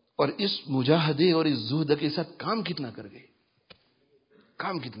 اور اس مجاہدے اور اس زہد کے ساتھ کام کتنا کر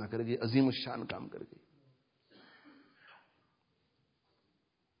گئے, عظیم الشان کام کر گئے.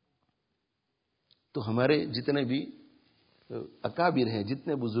 تو ہمارے جتنے بھی اکابر ہیں,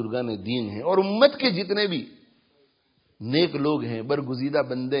 جتنے بزرگان دین ہیں, اور امت کے جتنے بھی نیک لوگ ہیں, برگزیدہ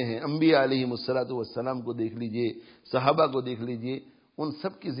بندے ہیں, انبیاء علیہم الصلوۃ والسلام کو دیکھ لیجئے, صحابہ کو دیکھ لیجئے, ان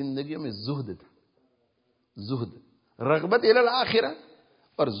سب کی زندگیوں میں زہد تھا. زہد, رغبت الی الآخرہ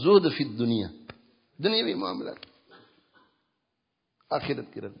اور زہد فی الدنیا, دنیاوی معاملات,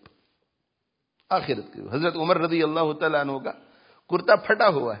 آخرت کی رغبت, آخرت کی. حضرت عمر رضی اللہ تعالیٰ عنہ کا کرتا پھٹا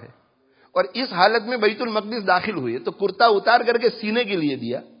ہوا ہے, اور اس حالت میں بیت المقدس داخل ہوئے تو کرتا اتار کر کے سینے کے لیے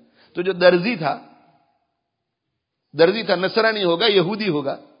دیا. تو جو درزی تھا نصرانی ہوگا, یہودی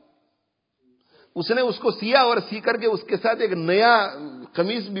ہوگا, اس نے اس کو سیا اور سی کر کے اس کے ساتھ ایک نیا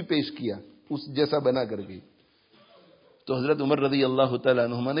قمیص بھی پیش کیا اس جیسا بنا کر کے. تو حضرت عمر رضی اللہ تعالیٰ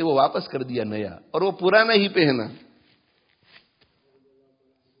عنہ نے وہ واپس کر دیا نیا, اور وہ پرانا ہی پہنا,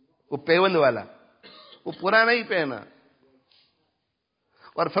 وہ پیوند والا, وہ پرانا ہی پہنا.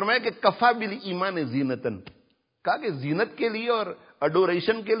 اور فرمایا کہ کفا بالایمان زینتن, کہا کہ زینت کے لیے اور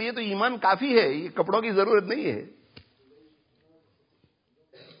اڈوریشن کے لیے تو ایمان کافی ہے, یہ کپڑوں کی ضرورت نہیں ہے.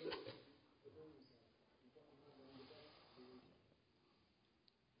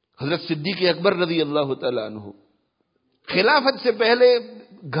 حضرت صدیق اکبر رضی اللہ تعالیٰ عنہ خلافت سے پہلے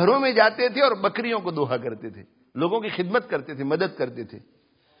گھروں میں جاتے تھے اور بکریوں کو دوہا کرتے تھے, لوگوں کی خدمت کرتے تھے, مدد کرتے تھے.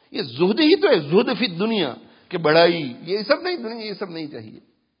 یہ زہد ہی تو ہے, زہد فی دنیا, کہ بڑائی یہ سب نہیں, دنیا یہ سب نہیں چاہیے.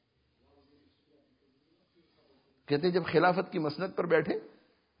 کہتے ہیں جب خلافت کی مسند پر بیٹھے,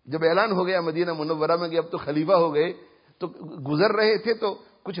 جب اعلان ہو گیا مدینہ منورہ میں کہ اب تو خلیفہ ہو گئے, تو گزر رہے تھے تو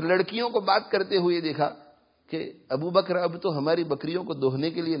کچھ لڑکیوں کو بات کرتے ہوئے دیکھا کہ ابو بکر اب تو ہماری بکریوں کو دوہنے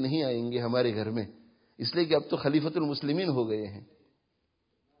کے لیے نہیں آئیں گے ہمارے گھر میں, اس لیے کہ اب تو خلیفۃ المسلمین ہو گئے ہیں.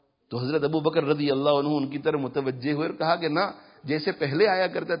 تو حضرت ابو بکر رضی اللہ عنہ ان کی طرف متوجہ ہوئے اور کہا کہ نہ, جیسے پہلے آیا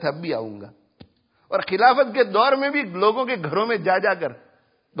کرتا تھا اب بھی آؤں گا. اور خلافت کے دور میں بھی لوگوں کے گھروں میں جا جا کر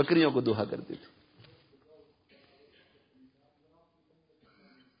بکریوں کو دوہا کرتے تھے.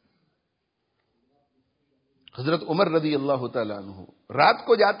 حضرت عمر رضی اللہ تعالیٰ عنہ رات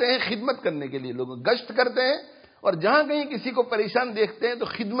کو جاتے ہیں خدمت کرنے کے لیے, لوگوں گشت کرتے ہیں, اور جہاں کہیں کسی کو پریشان دیکھتے ہیں تو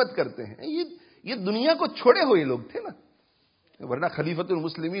خدمت کرتے ہیں. یہ دنیا کو چھوڑے ہوئے لوگ تھے نا, ورنہ خلیفۃ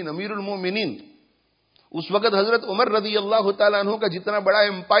المسلمین امیر المومنین اس وقت حضرت عمر رضی اللہ تعالیٰ عنہ کا جتنا بڑا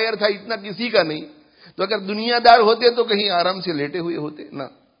امپائر تھا اتنا کسی کا نہیں. تو اگر دنیا دار ہوتے تو کہیں آرام سے لیٹے ہوئے ہوتے نا.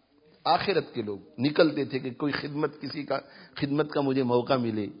 آخرت کے لوگ نکلتے تھے کہ کوئی خدمت کا مجھے موقع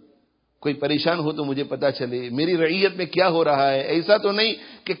ملے, کوئی پریشان ہو تو مجھے پتا چلے, میری رعیت میں کیا ہو رہا ہے. ایسا تو نہیں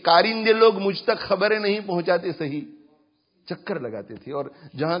کہ کارندے لوگ مجھ تک خبریں نہیں پہنچاتے, صحیح چکر لگاتے تھے. اور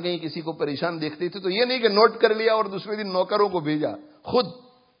جہاں کہیں کسی کو پریشان دیکھتے تھے تو یہ نہیں کہ نوٹ کر لیا اور دوسرے دن نوکروں کو بھیجا,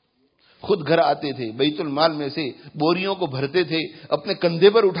 خود گھر آتے تھے, بیت المال میں سے بوریوں کو بھرتے تھے, اپنے کندھے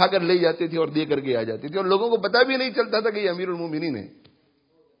پر اٹھا کر لے جاتے تھے اور دے کر کے آ جاتے تھے. اور لوگوں کو پتا بھی نہیں چلتا تھا کہ یہ امیر المومنین ہے.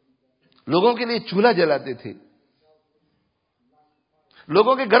 لوگوں کے لیے چولہا جلاتے تھے,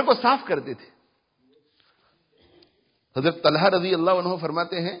 لوگوں کے گھر کو صاف کرتے تھے. حضرت طلحہ رضی اللہ عنہ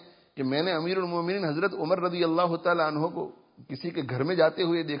فرماتے ہیں کہ میں نے امیر المومنین حضرت عمر رضی اللہ تعالی عنہ کو کسی کے گھر میں جاتے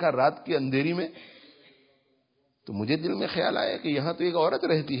ہوئے دیکھا رات کی اندھیری میں, تو مجھے دل میں خیال آیا کہ یہاں تو ایک عورت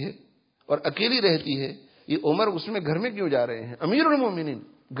رہتی ہے اور اکیلی رہتی ہے, یہ عمر اس میں گھر میں کیوں جا رہے ہیں, امیر المومنین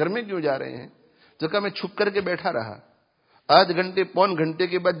گھر میں کیوں جا رہے ہیں. تو کہا میں چھپ کر کے بیٹھا رہا. آدھ گھنٹے پون گھنٹے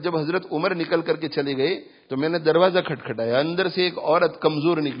کے بعد جب حضرت عمر نکل کر کے چلے گئے تو میں نے دروازہ کھٹکھٹایا, اندر سے ایک عورت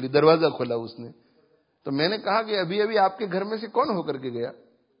کمزور نکلی, دروازہ کھولا اس نے. تو میں نے کہا کہ ابھی ابھی آپ کے گھر میں سے کون ہو کر کے گیا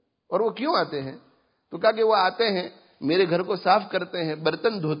اور وہ کیوں آتے ہیں؟ تو کہا کہ وہ آتے ہیں میرے گھر کو صاف کرتے ہیں,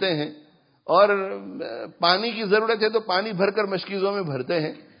 برتن دھوتے ہیں, اور پانی کی ضرورت ہے تو پانی بھر کر مشکیزوں میں بھرتے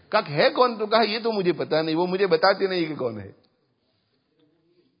ہیں. کہا ہے کون؟ تو کہا یہ تو مجھے پتا نہیں، وہ مجھے بتاتے نہیں کہ کون ہے.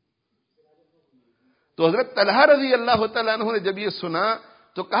 تو حضرت طلحہ رضی اللہ تعالیٰ عنہ نے جب یہ سنا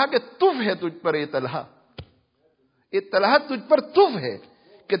تو کہا کہ تف ہے تجھ پر یہ طلحہ، یہ طلحہ تجھ پر تف ہے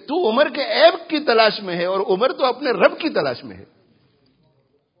کہ تو عمر کے عیب کی تلاش میں ہے اور عمر تو اپنے رب کی تلاش میں ہے.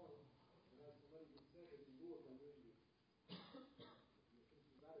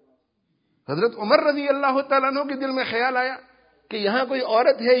 حضرت عمر رضی اللہ تعالیٰ عنہ کے دل میں خیال آیا کہ یہاں کوئی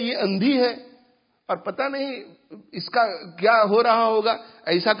عورت ہے، یہ اندھی ہے اور پتہ نہیں اس کا کیا ہو رہا ہوگا.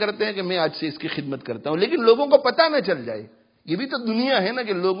 ایسا کرتے ہیں کہ میں آج سے اس کی خدمت کرتا ہوں، لیکن لوگوں کو پتہ نہ چل جائے. یہ بھی تو دنیا ہے نا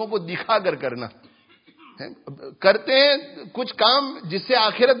کہ لوگوں کو دکھا کر کرنا. کرتے ہیں کچھ کام جس سے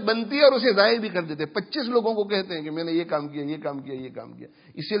آخرت بنتی ہے اور اسے ضائع بھی کر دیتے ہیں. 25 لوگوں کو کہتے ہیں کہ میں نے یہ کام کیا، یہ کام کیا، یہ کام کیا.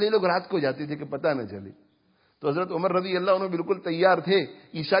 اسی لیے لوگ رات کو جاتے تھے کہ پتہ نہ چلے. تو حضرت عمر رضی اللہ عنہ بالکل تیار تھے،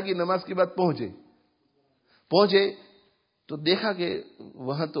 عشاء کی نماز کے بعد پہنچے تو دیکھا کہ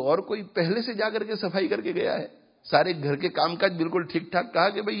وہاں تو اور کوئی پہلے سے جا کر کے صفائی کر کے گیا ہے، سارے گھر کے کام کاج بالکل ٹھیک ٹھاک. کہا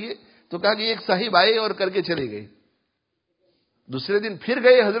کہ بھئی یہ تو کہا کہ ایک صاحب آئے اور کر کے چلے گئے. دوسرے دن پھر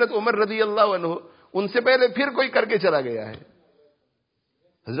گئے حضرت عمر رضی اللہ عنہ، ان سے پہلے پھر کوئی کر کے چلا گیا ہے.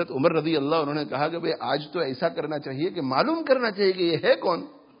 حضرت عمر رضی اللہ عنہ نے کہا کہ بھئی آج تو ایسا کرنا چاہیے کہ معلوم کرنا چاہیے کہ یہ ہے کون،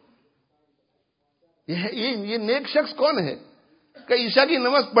 یہ نیک شخص کون ہے. کہ عشاء کی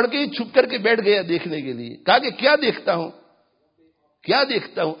نماز پڑھ کے ہی چھپ کر کے بیٹھ گیا دیکھنے کے لیے. کہا کہ کیا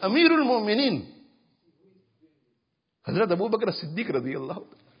دیکھتا ہوں، امیر المومنین حضرت ابو بکر صدیق رضی اللہ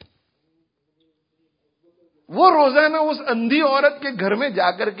عنہ. وہ روزانہ اس اندھی عورت کے گھر میں جا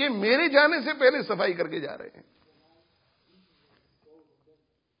کر کے میرے جانے سے پہلے صفائی کر کے جا رہے ہیں.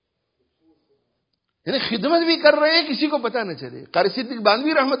 یعنی خدمت بھی کر رہے ہیں، کسی کو پتہ نہ چلے. قاری صدیق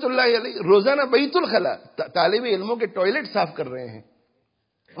باندھوی رحمۃ اللہ علیہ روزانہ بیت الخلا طالب علموں کے ٹوائلٹ صاف کر رہے ہیں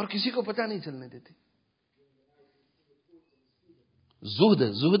اور کسی کو پتہ نہیں چلنے دیتے.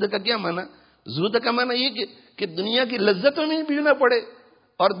 زہد کا کیا معنی؟ زہد کا معنی یہ کہ دنیا کی لذتوں میں بھی نہ پڑے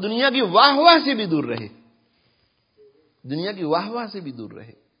اور دنیا کی واہ واہ سے بھی دور رہے. دنیا کی واہ واہ سے بھی دور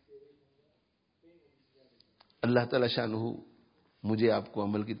رہے. اللہ تعالی شانہ مجھے آپ کو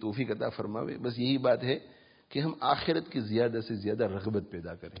عمل کی توفیق عطا فرماوے. بس یہی بات ہے کہ ہم آخرت کی زیادہ سے زیادہ رغبت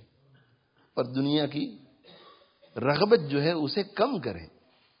پیدا کریں اور دنیا کی رغبت جو ہے اسے کم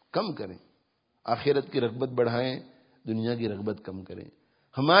کریں. آخرت کی رغبت بڑھائیں، دنیا کی رغبت کم کریں.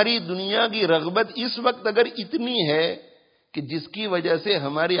 ہماری دنیا کی رغبت اس وقت اگر اتنی ہے کہ جس کی وجہ سے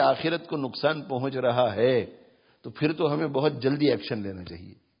ہماری آخرت کو نقصان پہنچ رہا ہے تو پھر تو ہمیں بہت جلدی ایکشن لینا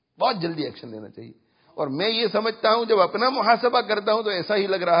چاہیے. اور میں یہ سمجھتا ہوں جب اپنا محاسبہ کرتا ہوں تو ایسا ہی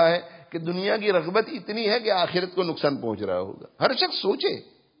لگ رہا ہے کہ دنیا کی رغبت اتنی ہے کہ آخرت کو نقصان پہنچ رہا ہوگا. ہر شخص سوچے،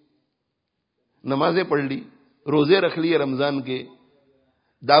 نمازیں پڑھ لی، روزے رکھ لیے رمضان کے،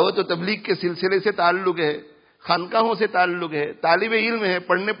 دعوت و تبلیغ کے سلسلے سے تعلق ہے، خانقاہوں سے تعلق ہے، طالب علم ہے،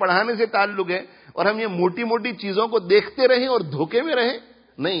 پڑھنے پڑھانے سے تعلق ہے، اور ہم یہ موٹی موٹی چیزوں کو دیکھتے رہیں اور دھوکے میں رہیں.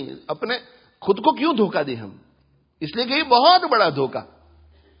 نہیں، اپنے خود کو کیوں دھوکہ دیں ہم؟ اس لیے کہ یہ بہت بڑا دھوکہ.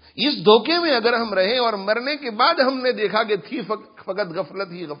 اس دھوکے میں اگر ہم رہیں اور مرنے کے بعد ہم نے دیکھا کہ تھی فقط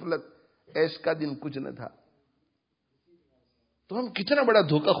غفلت ہی غفلت، عیش کا دن کچھ نہ تھا، تو ہم کتنا بڑا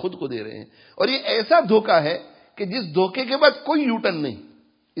دھوکہ خود کو دے رہے ہیں. اور یہ ایسا دھوکہ ہے کہ جس دھوکے کے بعد کوئی یو ٹرن نہیں،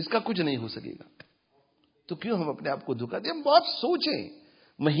 اس کا کچھ نہیں ہو سکے گا. تو کیوں ہم اپنے آپ کو دھوکہ دیں؟ ہم بہت سوچیں،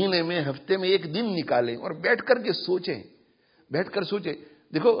 مہینے میں ہفتے میں ایک دن نکالیں اور بیٹھ کر کے سوچیں.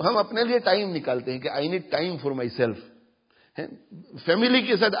 دیکھو ہم اپنے لیے ٹائم نکالتے ہیں کہ I need time for my self. Family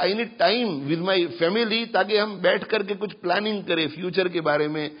کے ساتھ I need time with my family, تاکہ ہم بیٹھ کر کے کچھ پلاننگ کریں فیوچر کے بارے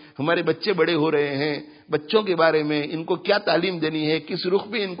میں. ہمارے بچے بڑے ہو رہے ہیں، بچوں کے بارے میں، ان کو کیا تعلیم دینی ہے، کس رخ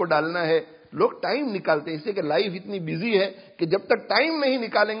پہ ان کو ڈالنا ہے. لوگ ٹائم نکالتے ہیں، اس لیے کہ لائف اتنی بزی ہے کہ جب تک ٹائم نہیں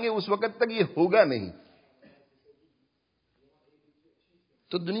نکالیں گے اس وقت تک یہ ہوگا نہیں.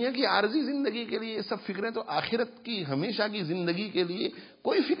 تو دنیا کی عارضی زندگی کے لیے یہ سب فکریں، تو آخرت کی ہمیشہ کی زندگی کے لیے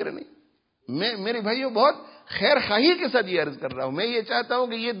کوئی فکر نہیں. میں میرے بھائیوں بہت خیر خواہی کے ساتھ یہ عرض کر رہا ہوں. میں یہ چاہتا ہوں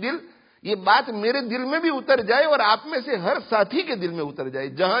کہ یہ بات میرے دل میں بھی اتر جائے اور آپ میں سے ہر ساتھی کے دل میں اتر جائے.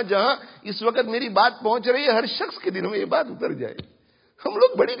 جہاں جہاں اس وقت میری بات پہنچ رہی ہے ہر شخص کے دل میں یہ بات اتر جائے. ہم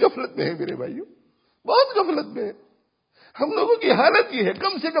لوگ بڑی غفلت میں ہیں میرے بھائیوں، بہت غفلت میں ہیں. ہم لوگوں کی حالت یہ ہے،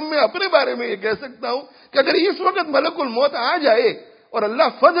 کم سے کم میں اپنے بارے میں یہ کہہ سکتا ہوں کہ اگر اس وقت ملک الموت آ جائے اور اللہ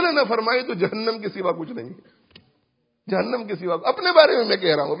فضل نہ فرمائے تو جہنم کے سوا کچھ نہیں ہے. جہنم کے سوا، اپنے بارے میں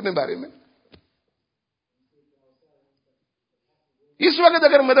کہہ رہا ہوں، اپنے بارے میں. اس وقت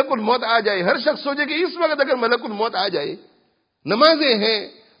اگر ملک الموت آ جائے، ہر شخص سوچے کہ اس وقت اگر ملک الموت آ جائے، نمازیں ہیں،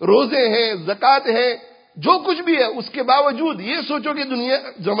 روزے ہیں، زکوٰۃ ہے، جو کچھ بھی ہے، اس کے باوجود یہ سوچو کہ دنیا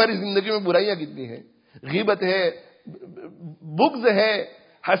جو ہماری زندگی میں برائیاں کتنی ہیں، غیبت ہے، بغض ہے،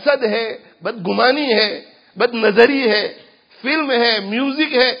 حسد ہے، بدگمانی ہے، بد نظری ہے، فلم ہے،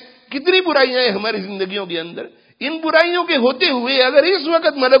 میوزک ہے، کتنی برائیاں ہیں ہماری زندگیوں کے اندر. ان برائیوں کے ہوتے ہوئے اگر اس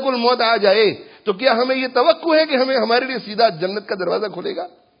وقت ملک الموت آ جائے تو کیا ہمیں یہ توقع ہے کہ ہمیں ہمارے لیے سیدھا جنت کا دروازہ کھلے گا؟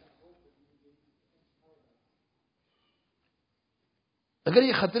 اگر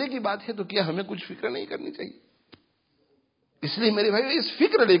یہ خطرے کی بات ہے تو کیا ہمیں کچھ فکر نہیں کرنی چاہیے؟ اس لیے میرے بھائی اس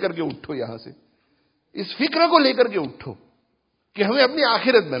فکر لے کر کے اٹھو، یہاں سے اس فکر کو لے کر کے اٹھو کہ ہمیں اپنی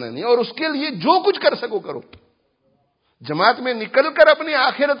آخرت بنانی ہے، اور اس کے لیے جو کچھ کر سکو کرو. جماعت میں نکل کر اپنی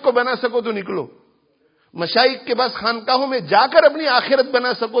آخرت کو بنا سکو تو نکلو، مشائخ کے پاس خانقاہوں میں جا کر اپنی آخرت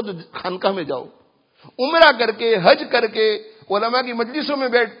بنا سکو تو خانقاہ میں جاؤ، عمرہ کر کے، حج کر کے، علماء کی مجلسوں میں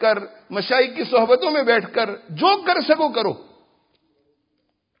بیٹھ کر، مشائخ کی صحبتوں میں بیٹھ کر جو کر سکو کرو.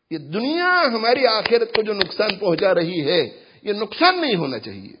 یہ دنیا ہماری آخرت کو جو نقصان پہنچا رہی ہے یہ نقصان نہیں ہونا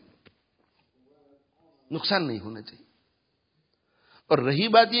چاہیے، نقصان نہیں ہونا چاہیے. اور رہی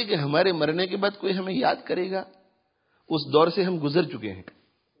بات یہ کہ ہمارے مرنے کے بعد کوئی ہمیں یاد کرے گا، اس دور سے ہم گزر چکے ہیں،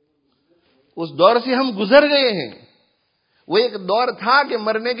 اس دور سے ہم گزر گئے ہیں. وہ ایک دور تھا کہ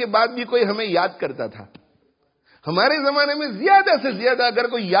مرنے کے بعد بھی کوئی ہمیں یاد کرتا تھا. ہمارے زمانے میں زیادہ سے زیادہ اگر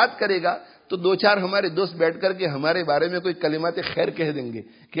کوئی یاد کرے گا تو دو چار ہمارے دوست بیٹھ کر کے ہمارے بارے میں کوئی کلمات خیر کہہ دیں گے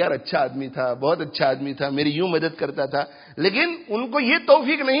کہ یار اچھا آدمی تھا، بہت اچھا آدمی تھا، میری یوں مدد کرتا تھا. لیکن ان کو یہ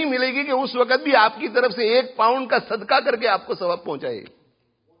توفیق نہیں ملے گی کہ اس وقت بھی آپ کی طرف سے 1 پاؤنڈ کا صدقہ کر کے آپ کو ثواب پہنچائے.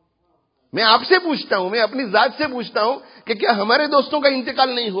 میں آپ سے پوچھتا ہوں، میں اپنی ذات سے پوچھتا ہوں کہ کیا ہمارے دوستوں کا انتقال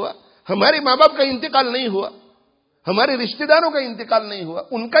نہیں ہوا، ہمارے ماں باپ کا انتقال نہیں ہوا، ہمارے رشتہ داروں کا انتقال نہیں ہوا،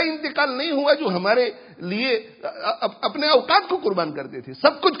 ان کا انتقال نہیں ہوا جو ہمارے لیے اپنے اوقات کو قربان کرتے تھے،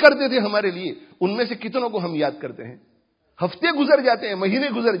 سب کچھ کرتے تھے ہمارے لیے. ان میں سے کتنوں کو ہم یاد کرتے ہیں؟ ہفتے گزر جاتے ہیں، مہینے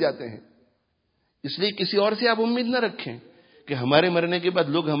گزر جاتے ہیں. اس لیے کسی اور سے آپ امید نہ رکھیں کہ ہمارے مرنے کے بعد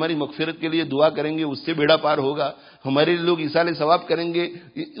لوگ ہماری مغفرت کے لیے دعا کریں گے، اس سے بیڑا پار ہوگا، ہمارے لوگ ایصال ثواب کریں گے،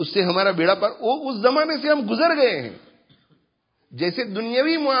 اس سے ہمارا بیڑا پار. اس زمانے سے ہم گزر گئے ہیں. جیسے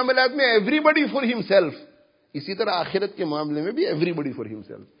دنیاوی معاملات میں ایوری بڈی فار ہم سیلف، اسی طرح آخرت کے معاملے میں بھی ایوری بڈی فار ہم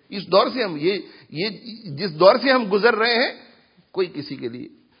سیلف. اس دور سے ہم یہ جس دور سے ہم گزر رہے ہیں، کوئی کسی کے لیے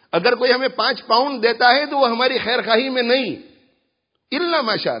اگر کوئی ہمیں 5 پاؤنڈ دیتا ہے تو وہ ہماری خیر خواہی میں نہیں، الا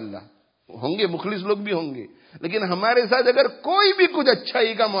ماشاء اللہ ہوں گے، مخلص لوگ بھی ہوں گے. لیکن ہمارے ساتھ اگر کوئی بھی کچھ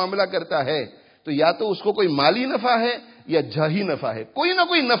اچھائی کا معاملہ کرتا ہے تو یا تو اس کو کوئی مالی نفع ہے یا جاہی نفع ہے، کوئی نہ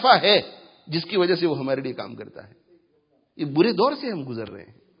کوئی نفع ہے جس کی وجہ سے وہ ہمارے لیے کام کرتا ہے. یہ برے دور سے ہم گزر رہے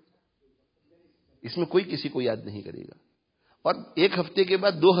ہیں، اس میں کوئی کسی کو یاد نہیں کرے گا. اور 1 ہفتے کے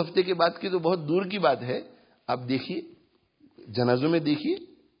بعد، 2 ہفتے کے بعد کی تو بہت دور کی بات ہے. آپ دیکھیے جنازوں میں، دیکھیے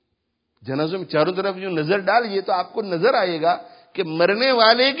جنازوں میں چاروں طرف جو نظر ڈالیے تو آپ کو نظر آئے گا کہ مرنے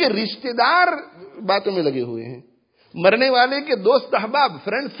والے کے رشتہ دار باتوں میں لگے ہوئے ہیں، مرنے والے کے دوست احباب،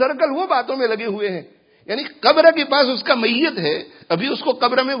 فرینڈ سرکل وہ باتوں میں لگے ہوئے ہیں. یعنی قبر کے پاس اس کا میت ہے، ابھی اس کو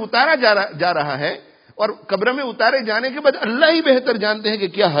قبر میں اتارا جا رہا ہے، اور قبر میں اتارے جانے کے بعد اللہ ہی بہتر جانتے ہیں کہ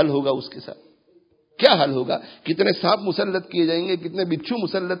کیا حل ہوگا اس کے ساتھ، کیا حل ہوگا، کتنے سانپ مسلط کیے جائیں گے، کتنے بچھو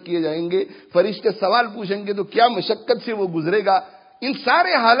مسلط کیے جائیں گے، فرشتے سوال پوچھیں گے تو کیا مشقت سے وہ گزرے گا. ان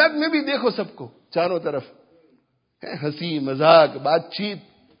سارے حالات میں بھی دیکھو سب کو چاروں طرف ہنسی مذاق بات چیت،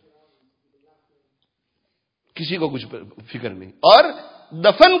 کسی کو کچھ فکر نہیں. اور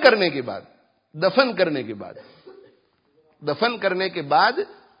دفن کرنے کے بعد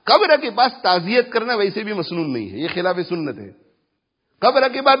قبر کے پاس تعزیت کرنا ویسے بھی مسنون نہیں ہے، یہ خلاف سنت ہے. قبر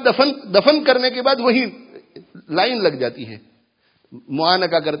کے بعد دفن کرنے کے بعد وہی لائن لگ جاتی ہے،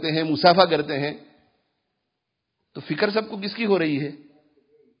 معانقہ کرتے ہیں، مصافحہ کرتے ہیں. تو فکر سب کو کس کی ہو رہی ہے؟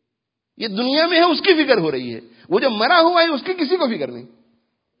 یہ دنیا میں ہے اس کی فکر ہو رہی ہے، وہ جو مرا ہوا ہے اس کی کسی کو فکر نہیں.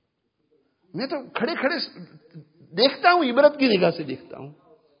 میں تو کھڑے کھڑے دیکھتا ہوں، عبرت کی نگاہ سے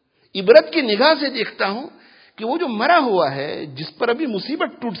دیکھتا ہوں کہ وہ جو مرا ہوا ہے، جس پر ابھی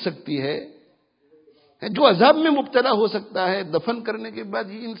مصیبت ٹوٹ سکتی ہے، جو عذاب میں مبتلا ہو سکتا ہے، دفن کرنے کے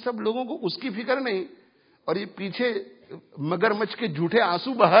بعد ان سب لوگوں کو اس کی فکر نہیں. اور یہ پیچھے مگرمچھ کے جھوٹے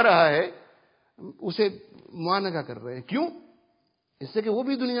آنسو بہا رہا ہے، اسے معانقہ کر رہے ہیں. کیوں؟ اس سے کہ وہ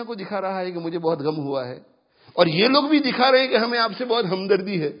بھی دنیا کو دکھا رہا ہے کہ مجھے بہت غم ہوا ہے، اور یہ لوگ بھی دکھا رہے ہیں کہ ہمیں آپ سے بہت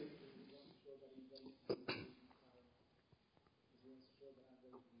ہمدردی ہے.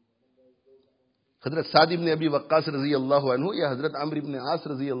 حضرت سعد بن ابی وقاص رضی اللہ عنہ یا حضرت عمرو بن عاص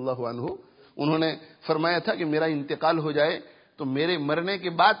رضی اللہ عنہ، انہوں نے فرمایا تھا کہ میرا انتقال ہو جائے تو میرے مرنے کے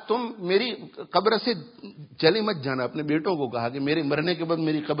بعد تم میری قبر سے چلے مت جانا. اپنے بیٹوں کو کہا کہ میرے مرنے کے بعد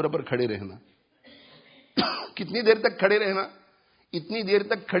میری قبر پر کھڑے رہنا. کتنی دیر تک کھڑے رہنا؟ اتنی دیر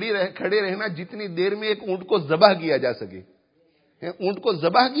تک کھڑے رہنا جتنی دیر میں ایک اونٹ کو ذبح کیا جا سکے. اونٹ کو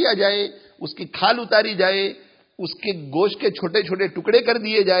ذبح کیا جائے، اس کی کھال اتاری جائے، اس کے گوشت کے چھوٹے چھوٹے ٹکڑے کر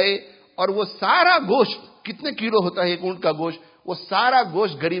دیے جائے، اور وہ سارا گوشت، کتنے کلو ہوتا ہے ایک اونٹ کا گوشت، وہ سارا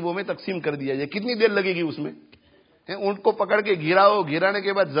گوشت غریبوں میں تقسیم کر دیا جائے. کتنی دیر لگے گی اس میں؟ اونٹ کو پکڑ کے گراؤ، گرانے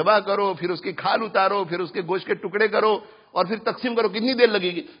کے بعد ذبح کرو، پھر اس کی کھال اتارو، پھر اس کے گوشت کے ٹکڑے کرو اور پھر تقسیم کرو. کتنی دیر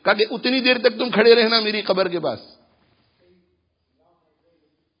لگے گی؟ کہا کہ اتنی دیر تک تم کھڑے رہنا میری قبر کے پاس.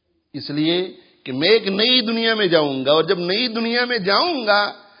 اس لیے کہ میں ایک نئی دنیا میں جاؤں گا، اور جب نئی دنیا میں جاؤں گا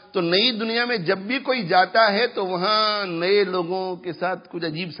تو نئی دنیا میں جب بھی کوئی جاتا ہے تو وہاں نئے لوگوں کے ساتھ کچھ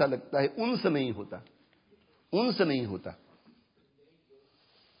عجیب سا لگتا ہے. انس نہیں ہوتا، انس نہیں ہوتا،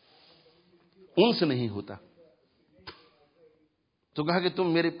 انس نہیں ہوتا. تو کہا کہ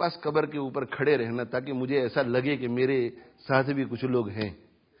تم میرے پاس قبر کے اوپر کھڑے رہنا تاکہ مجھے ایسا لگے کہ میرے ساتھ بھی کچھ لوگ ہیں.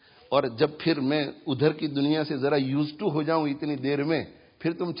 اور جب پھر میں ادھر کی دنیا سے ذرا یوز ٹو ہو جاؤں اتنی دیر میں،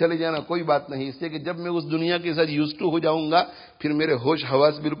 پھر تم چلے جانا، کوئی بات نہیں. اس لیے کہ جب میں اس دنیا کے ساتھ یوز ٹو ہو جاؤں گا پھر میرے ہوش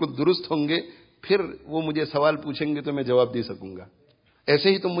حواس بالکل درست ہوں گے، پھر وہ مجھے سوال پوچھیں گے تو میں جواب دے سکوں گا.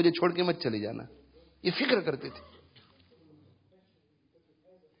 ایسے ہی تم مجھے چھوڑ کے مت چلے جانا. یہ فکر کرتے تھے.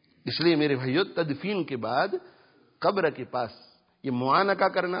 اس لیے میرے بھائیو، تدفین کے بعد قبر کے پاس یہ معانقہ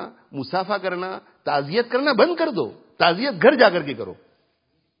کرنا، مسافہ کرنا، تعزیت کرنا بند کر دو. تعزیت گھر جا کر کے کرو،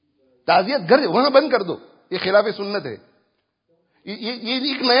 تعزیت گھر وہاں بند کر دو. یہ خلاف سنت ہے. یہ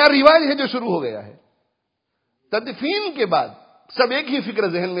ایک نیا رواج ہے جو شروع ہو گیا ہے. تدفین کے بعد سب ایک ہی فکر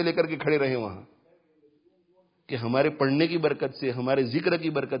ذہن میں لے کر کے کھڑے رہے وہاں کہ ہمارے پڑھنے کی برکت سے، ہمارے ذکر کی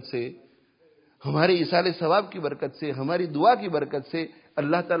برکت سے، ہمارے ایصال ثواب کی برکت سے، ہماری دعا کی برکت سے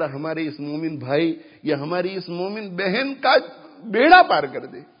اللہ تعالی ہمارے اس مومن بھائی یا ہماری اس مومن بہن کا بیڑا پار کر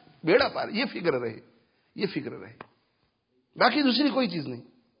دے. بیڑا پار، یہ فکر رہے، یہ فکر رہے. باقی دوسری کوئی چیز نہیں.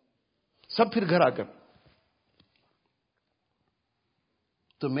 سب پھر گھر آ کر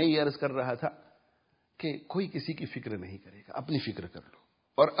تو میں یہ عرض کر رہا تھا کہ کوئی کسی کی فکر نہیں کرے گا، اپنی فکر کر لو.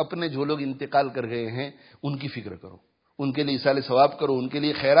 اور اپنے جو لوگ انتقال کر گئے ہیں ان کی فکر کرو، ان کے لیے ایصال ثواب کرو، ان کے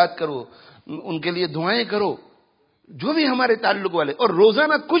لیے خیرات کرو، ان کے لیے دعائیں کرو، جو بھی ہمارے تعلق والے. اور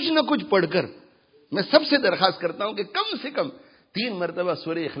روزانہ کچھ نہ کچھ پڑھ کر میں سب سے درخواست کرتا ہوں کہ کم سے کم 3 مرتبہ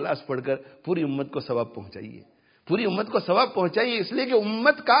سورہ اخلاص پڑھ کر پوری امت کو ثواب پہنچائیے. پوری امت کو ثواب پہنچائیے. اس لیے کہ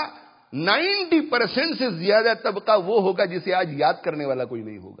امت کا 90% سے زیادہ طبقہ وہ ہوگا جسے آج یاد کرنے والا کوئی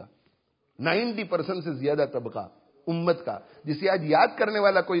نہیں ہوگا. 90% سے زیادہ طبقہ امت کا جسے آج یاد کرنے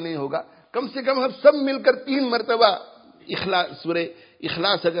والا کوئی نہیں ہوگا. کم سے کم ہم سب مل کر 3 مرتبہ سورہ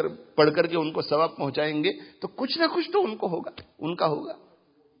اخلاص اگر پڑھ کر کے ان کو ثواب پہنچائیں گے تو کچھ نہ کچھ تو ان کو ہوگا، ان کا ہوگا.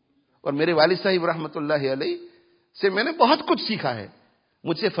 اور میرے والد صاحب رحمۃ اللہ علیہ سے میں نے بہت کچھ سیکھا ہے.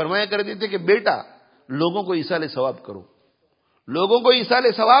 مجھ سے فرمایا کرتے تھے کہ بیٹا لوگوں کو ایصال ثواب کرو، لوگوں کو ایصال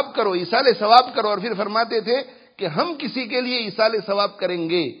ثواب کرو، ایصال ثواب کرو. اور پھر فرماتے تھے کہ ہم کسی کے لیے ایصال ثواب کریں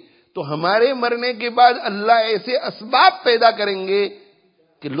گے تو ہمارے مرنے کے بعد اللہ ایسے اسباب پیدا کریں گے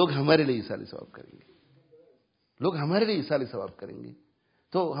کہ لوگ ہمارے لیے ایصال ثواب کریں گے، لوگ ہمارے لیے ایصال ثواب کریں گے.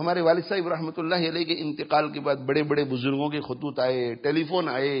 تو ہمارے والد صاحب رحمۃ اللہ علیہ کے انتقال کے بعد بڑے بڑے بزرگوں کے خطوط آئے، ٹیلی فون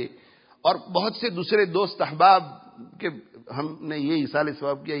آئے، اور بہت سے دوسرے دوست احباب کہ ہم نے یہ ایصال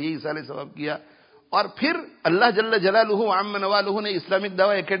ثواب کیا، یہ ایصال ثواب کیا. اور پھر اللہ جل جلالہ عم نوالہ نے اسلامک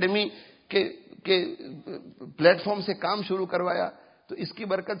دعوی اکیڈمی کے پلیٹ فارم سے کام شروع کروایا. تو اس کی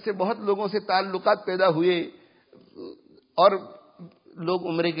برکت سے بہت لوگوں سے تعلقات پیدا ہوئے. اور لوگ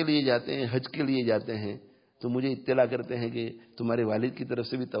عمرے کے لیے جاتے ہیں، حج کے لیے جاتے ہیں تو مجھے اطلاع کرتے ہیں کہ تمہارے والد کی طرف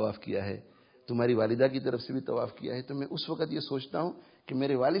سے بھی طواف کیا ہے، تمہاری والدہ کی طرف سے بھی طواف کیا ہے. تو میں اس وقت یہ سوچتا ہوں کہ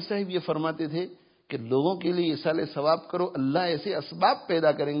میرے والد صاحب یہ فرماتے تھے کہ لوگوں کے لیے ایصال ثواب کرو، اللہ ایسے اسباب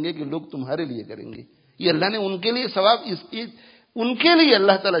پیدا کریں گے کہ لوگ تمہارے لیے کریں گے. یہ اللہ نے ان کے لیے ثواب، ان کے لیے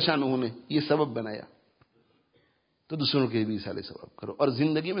اللہ تعالی شانہ نے یہ سبب بنایا. تو دوسروں کے بھی ایصال ثواب کرو اور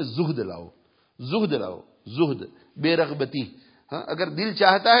زندگی میں زہد لاؤ، زہد لاؤ، زہد، بے رغبتی. ہاں اگر دل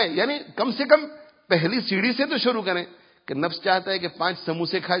چاہتا ہے، یعنی کم سے کم پہلی سیڑھی سے تو شروع کریں کہ نفس چاہتا ہے کہ 5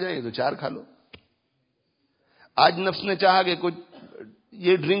 سموسے کھا جائیں تو 4 کھا لو. آج نفس نے چاہا کہ کچھ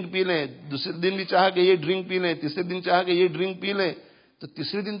یہ ڈرنک پی لیں، دوسرے دن بھی چاہا کہ یہ ڈرنک پی لیں، تیسرے دن چاہا کہ یہ ڈرنک پی لیں. تو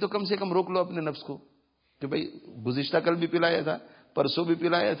تیسرے دن تو کم سے کم روک لو اپنے نفس کو کہ بھائی گزشتہ کل بھی پلایا تھا، پرسوں بھی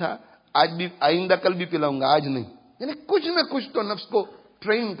پلایا تھا، آج بھی، آئندہ کل بھی پلاؤں گا، آج نہیں. یعنی کچھ نہ کچھ تو نفس کو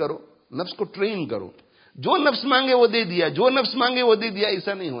ٹرین کرو، نفس کو ٹرین کرو. جو نفس مانگے وہ دے دیا، جو نفس مانگے وہ دے دیا،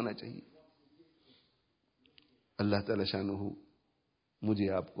 ایسا نہیں ہونا چاہیے. اللہ تعالی شانہ مجھے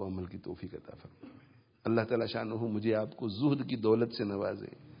آپ کو عمل کی توفیق عطا فرمائے. اللہ تعالی شانہ مجھے آپ کو زہد کی دولت سے نوازے.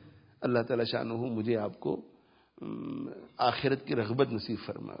 اللہ تعالی شانہ مجھے آپ کو آخرت کی رغبت نصیب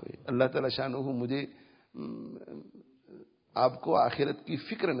فرماوے. اللہ تعالی شانہ مجھے آپ کو آخرت کی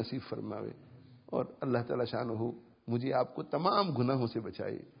فکر نصیب فرماوے. اور اللہ تعالی شانہ مجھے آپ کو تمام گناہوں سے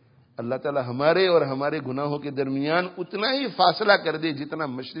بچائے. اللہ تعالی ہمارے اور ہمارے گناہوں کے درمیان اتنا ہی فاصلہ کر دے جتنا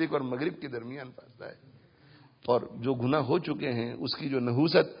مشرق اور مغرب کے درمیان فاصلہ ہے. اور جو گناہ ہو چکے ہیں اس کی جو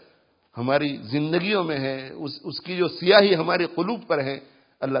نحوست ہماری زندگیوں میں ہے، اس کی جو سیاہی ہمارے قلوب پر ہے،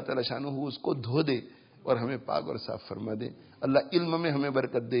 اللہ تعالیٰ شانہ اس کو دھو دے اور ہمیں پاک اور صاف فرما دے۔ اللہ علم میں ہمیں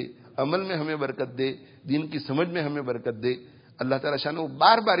برکت دے، عمل میں ہمیں برکت دے، دین کی سمجھ میں ہمیں برکت دے۔ اللہ تعالیٰ شانہ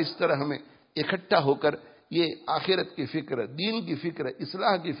بار بار اس طرح ہمیں اکٹھا ہو کر یہ آخرت کی فکر، دین کی فکر،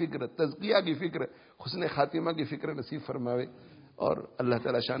 اصلاح کی فکر، تزکیہ کی فکر، حسن خاتمہ کی فکر نصیب فرماوے، اور اللہ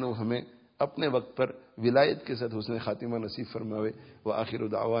تعالیٰ شانہ ہمیں اپنے وقت پر ولایت کے ساتھ حسن خاتمہ نصیب فرماوے۔ وآخر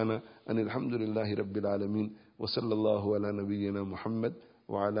دعوانا ان الحمد للہ رب العالمین، وصلی اللہ علی نبینا محمد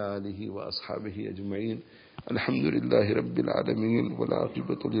وعلى آلہ واصحابہ اجمعین۔ الحمد للہ رب العالمین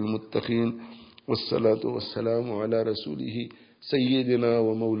والعاقبۃ للمتقین، والصلاة والسلام علی رسولہ سیدنا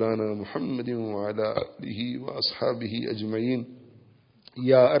ومولانا محمد وعلى آلہ واصحابہ اجمعین۔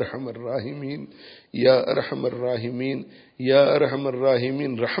 یا ارحم الراحمین، یا ارحم الراحمین، یا ارحم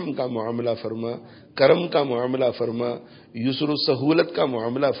الراحمین، رحم کا معاملہ فرما، کرم کا معاملہ فرما، یسر و سہولت کا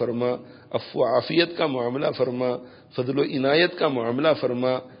معاملہ فرما، عفو و عافیت کا معاملہ فرما، فضل و عنایت کا معاملہ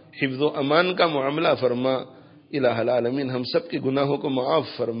فرما، حفظ و امان کا معاملہ فرما۔ الہ العالمین ہم سب کے گناہوں کو معاف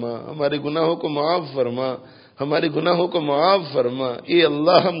فرما، ہمارے گناہوں کو معاف فرما، ہمارے گناہوں کو معاف فرما۔ اے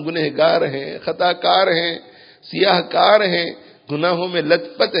اللہ ہم گنہگار ہیں، خطا کار ہیں، سیاہ کار ہیں، گناہوں میں لت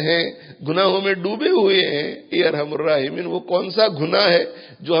پت ہیں، گناہوں میں ڈوبے ہوئے ہیں۔ اے ارحم الراحمین وہ کون سا گناہ ہے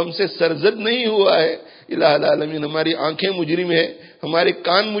جو ہم سے سرزد نہیں ہوا ہے؟ الہ العالمین ہماری آنکھیں مجرم ہیں، ہمارے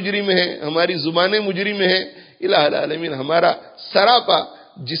کان مجرم ہیں، ہماری زبانیں مجرم ہیں۔ الہ العالمین ہمارا سراپا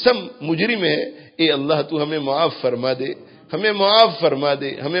جسم مجرم ہے۔ اے اللہ تو ہمیں معاف فرما دے، ہمیں معاف فرما دے،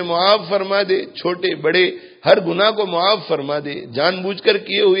 ہمیں معاف فرما دے، چھوٹے بڑے ہر گناہ کو معاف فرما دے، جان بوجھ کر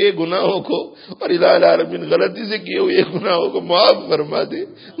کیے ہوئے گناہوں کو اور الہ العالمین غلطی سے کیے ہوئے گناہوں کو معاف فرما دے،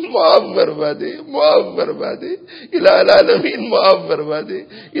 معاف فرما دے، معاف فرما دے، الہ العالمین معاف فرما دے۔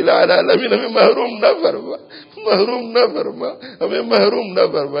 الہ العالمین ہمیں محروم نہ فرما، محروم نہ فرما، ہمیں محروم نہ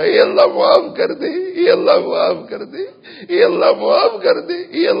فرما۔ اے اللہ معاف کر دے، اے اللہ معاف کر دے، اے اللہ معاف کر دے۔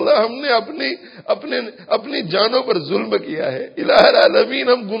 اے اللہ ہم نے اپنی جانوں پر ظلم کیا ہے، الہ العالمین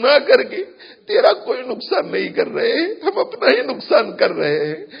ہم گناہ کر کے تیرا کوئی نقصان نہیں کر رہے ہیں، ہم اپنا ہی نقصان کر رہے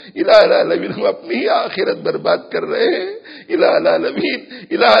ہیں۔ الہ العالمین ہم اپنی ہی آخرت برباد کر رہے ہیں۔ الہ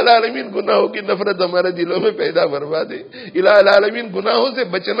العالمین گناہوں کی نفرت ہمارے دلوں میں پیدا فرما دے۔ الہ العالمین گناہوں سے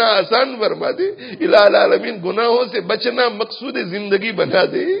بچنا آسان فرما دے۔ الہ العالمین گناہوں سے بچنا مقصود زندگی بنا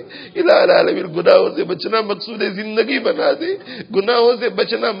دے۔ الہ العالمین گناہوں سے بچنا مقصود زندگی بنا دے، گناہوں سے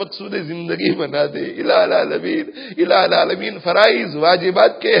بچنا مقصود زندگی بنا دے۔ الہ العالمین فرائض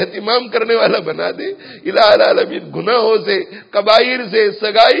واجبات کے اہتمام کرنے والا بنا دے۔ الہ العالمین گناہوں سے، کبائر سے،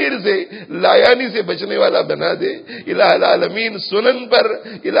 صغائر سے، لایانی سے بچنے والا بنا دے۔ الہ العالمین سنن پر،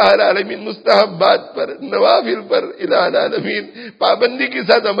 الہ العالمین مستحبات پر، نوافل پر، الہ العالمین پابندی کے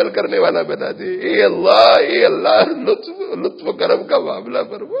ساتھ عمل کرنے والا بنا دے۔ اے اللہ لطف و کرم کا معاملہ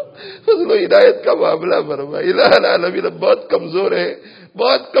فرما، فضل و ہدایت کا معاملہ فرما۔ الہ العالمین بہت کمزور ہے،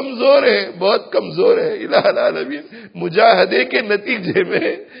 بہت کمزور ہے، بہت کمزور ہے۔ الہ العالمین مجاہدے کے نتیجے میں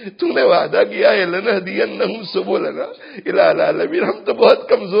تو نے وعدہ کیا ہے لنہدینہم سبلنا۔ الہ العالمین ہم تو بہت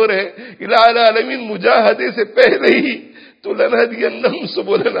کمزور ہیں۔ الہ العالمین مجاہدے سے پہلے ہی تو لنہدینہم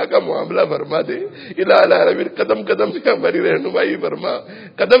سبلنا کا معاملہ فرما دے۔ الہ العالمین قدم قدم پہ ہماری رہنمائی فرما،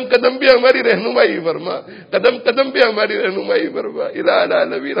 قدم قدم پہ ہماری رہنمائی فرما، قدم قدم پہ ہماری رہنمائی فرما۔ الہ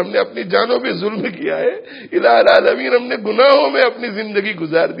العالمین ہم نے اپنی جانوں پہ ظلم کیا ہے، الہ العالمین ہم نے گناہوں میں اپنی زندگی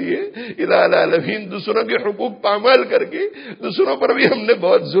گزار دی ہے۔ الہ العالمین دوسروں کے حقوق پامال کر کے دوسروں پر بھی ہم نے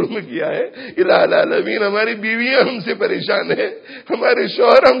بہت ظلم کیا ہے۔ الہ العالمین ہماری بیویاں ہم سے پریشان ہیں، ہمارے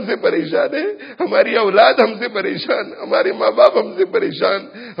شوہر ہم سے پریشان ہیں، ہماری اولاد ہم سے پریشان، ہمارے ماں باپ ہم سے پریشان،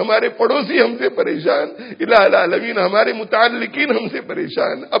 ہمارے پڑوسی ہم سے پریشان۔ الہ العالمین ہمارے متعلقین ہم سے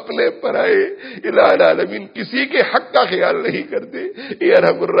پریشان، اپنے پرائے الہ العالمین کسی کے حق کا خیال نہیں کرتے۔ اے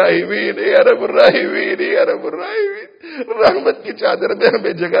ارحم الراحمین، اے ارحم الراحمین، اے ارحم الراحمین رحمت کی چادر میں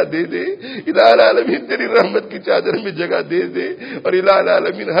ہمیں جگہ دے دے۔ الہ العالمین تیری رحمت کی چادر میں جگہ دے دے، اور الہ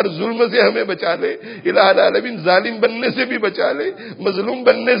العالمین ہر ظلم سے ہمیں بچا لے۔ الہ العالمین ظالم بننے سے بھی بچا لے، مظلوم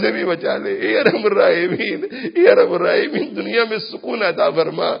بننے سے بھی بچا لے۔ اے ارحم الراحمین، اے ارحم الراحمین دنیا میں سکون عطا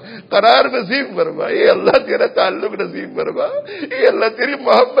فرما، قرار نصیب فرما۔ اے اللہ تیرا تعلق نصیب فرما، اے اللہ تیری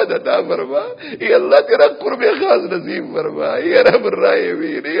محبت عطا فرما، اے اللہ تیرا قرب خاص نصیب فرما۔ اے ارحم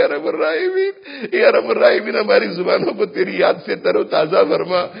الراحمین، اے ارحم الراحمین، اے ارحم الراحمین ہماری زبانوں کو تیری یاد سے تر و تازہ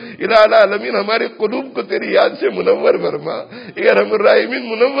فرما۔ الہ العالمین ہمارے قلوب کو تیری یاد سے منور فرما۔ اے ارحم الراحمین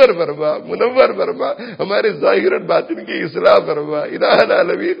منور فرما، منور فرما، ہمارے ظاہر اور باطن کی اصلاح فرما۔ الہ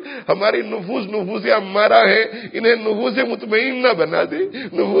العالمین ہماری نفوس امارہ ہے، انہیں نفوس نفوس مطمئنہ بنا دے،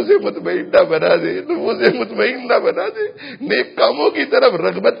 نفوس مطمئنہ بنا دے، نفوس مطمئنہ بنا دے، نیک کاموں کی طرف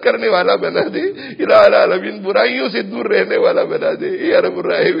رغبت کرنے والا بنا دے، الہ العالمین برائیوں سے دور رہنے والا بنا دے اے ارحم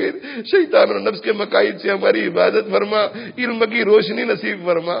الراحمین۔ شیطان اور نفس کے مقاصد سے ہماری حفاظت فرما، علم کی روشنی نصیب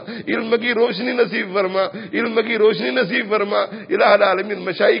فرما، علم کی روشنی نصیب فرما، علم کی روشنی نصیب فرما، الہ العالمین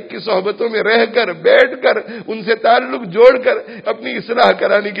مشائخ کی صحبتوں میں رہ کر بیٹھ کر ان سے تعلق جوڑ کر اپنی اصلاح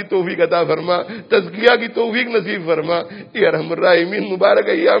کرانے کی توفیق عطا فرما، تزکیہ کی توفیق نصیب فرما اے ارحم الراحمین۔ مبارک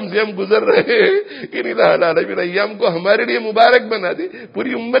ایام سے ہم گزر رہے ہیں، ان الہ العالمین ایام کو ہمارے لیے مبارک بنا دے،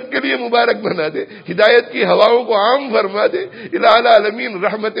 پوری امت کے لیے مبارک بنا دے، ہدایت کی ہواؤں کو عام فرما دے، الہ العالمین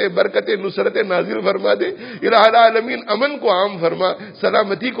رحمت برکت نصرت نازل فرما دے، الہ العالمین امن کو عام فرما،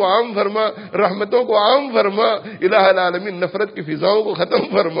 سلامتی کو عام فرما، رحمتوں کو عام فرما، الہ العالمین نفرت کی فضاؤں کو ختم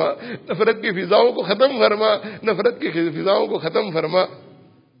فرما، نفرت کی فضاؤں کو ختم فرما، نفرت کی فضاؤں کو ختم فرما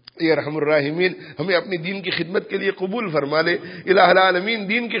اے ارحم الراحمین۔ ہمیں اپنی دین کی خدمت کے لیے قبول فرما لے الہ العالمین،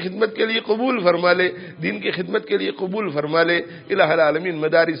 دین کی خدمت کے لیے قبول فرما لے، دین کی خدمت کے لیے قبول فرما لے الہ العالمین۔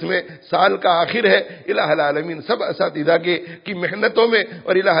 مدارس میں سال کا آخر ہے، الہ العالمین سب اساتذہ کی محنتوں میں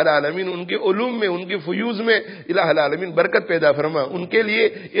اور الہ العالمین ان کے علوم میں، ان کے فیوز میں الہ العالمین برکت پیدا فرما، ان کے لیے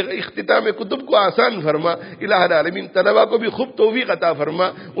اختتام کتب کو آسان فرما الہ العالمین، طلبہ کو بھی خوب توفیق عطا فرما،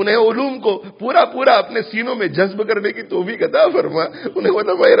 انہیں علوم کو پورا اپنے سینوں میں جذب کرنے کی توفیق عطا فرما، انہیں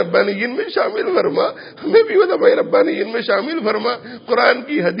علماء ربانیین میں شامل فرما، ہمیں بھی علماء ربانیین میں شامل فرما، قرآن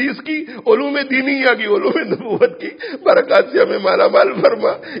کی، حدیث کی، علوم دینیہ کی، علوم نبوت کی برکات سے ہمیں مالا مال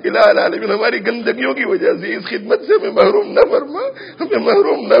فرما الہ العالمین۔ ہماری گندگیوں کی وجہ سے اس خدمت سے ہمیں محروم نہ فرما، ہمیں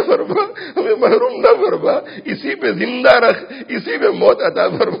محروم نہ فرما، ہمیں محروم نہ فرما، اسی پہ زندہ رکھ، اسی پہ موت عطا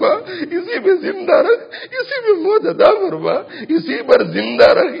فرما، اسی پہ زندہ رکھ، اسی پہ موت عطا فرما، اسی پر زندہ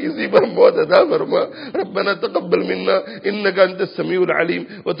رکھ، اسی پر موت عطا فرما۔ ربنا تقبل منا انك انت السميع العليم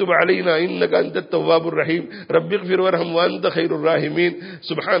وتب علينا انك انت التواب الرحيم رب اغفر وارحم وانت خير الراحمين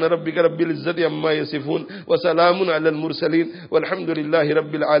سبحان ربك رب العزة عما يصفون وسلام على المرسلين والحمد لله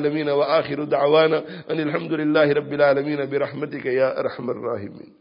رب العالمين واخر دعوانا ان الحمد لله رب العالمين برحمتك يا ارحم الراحمين۔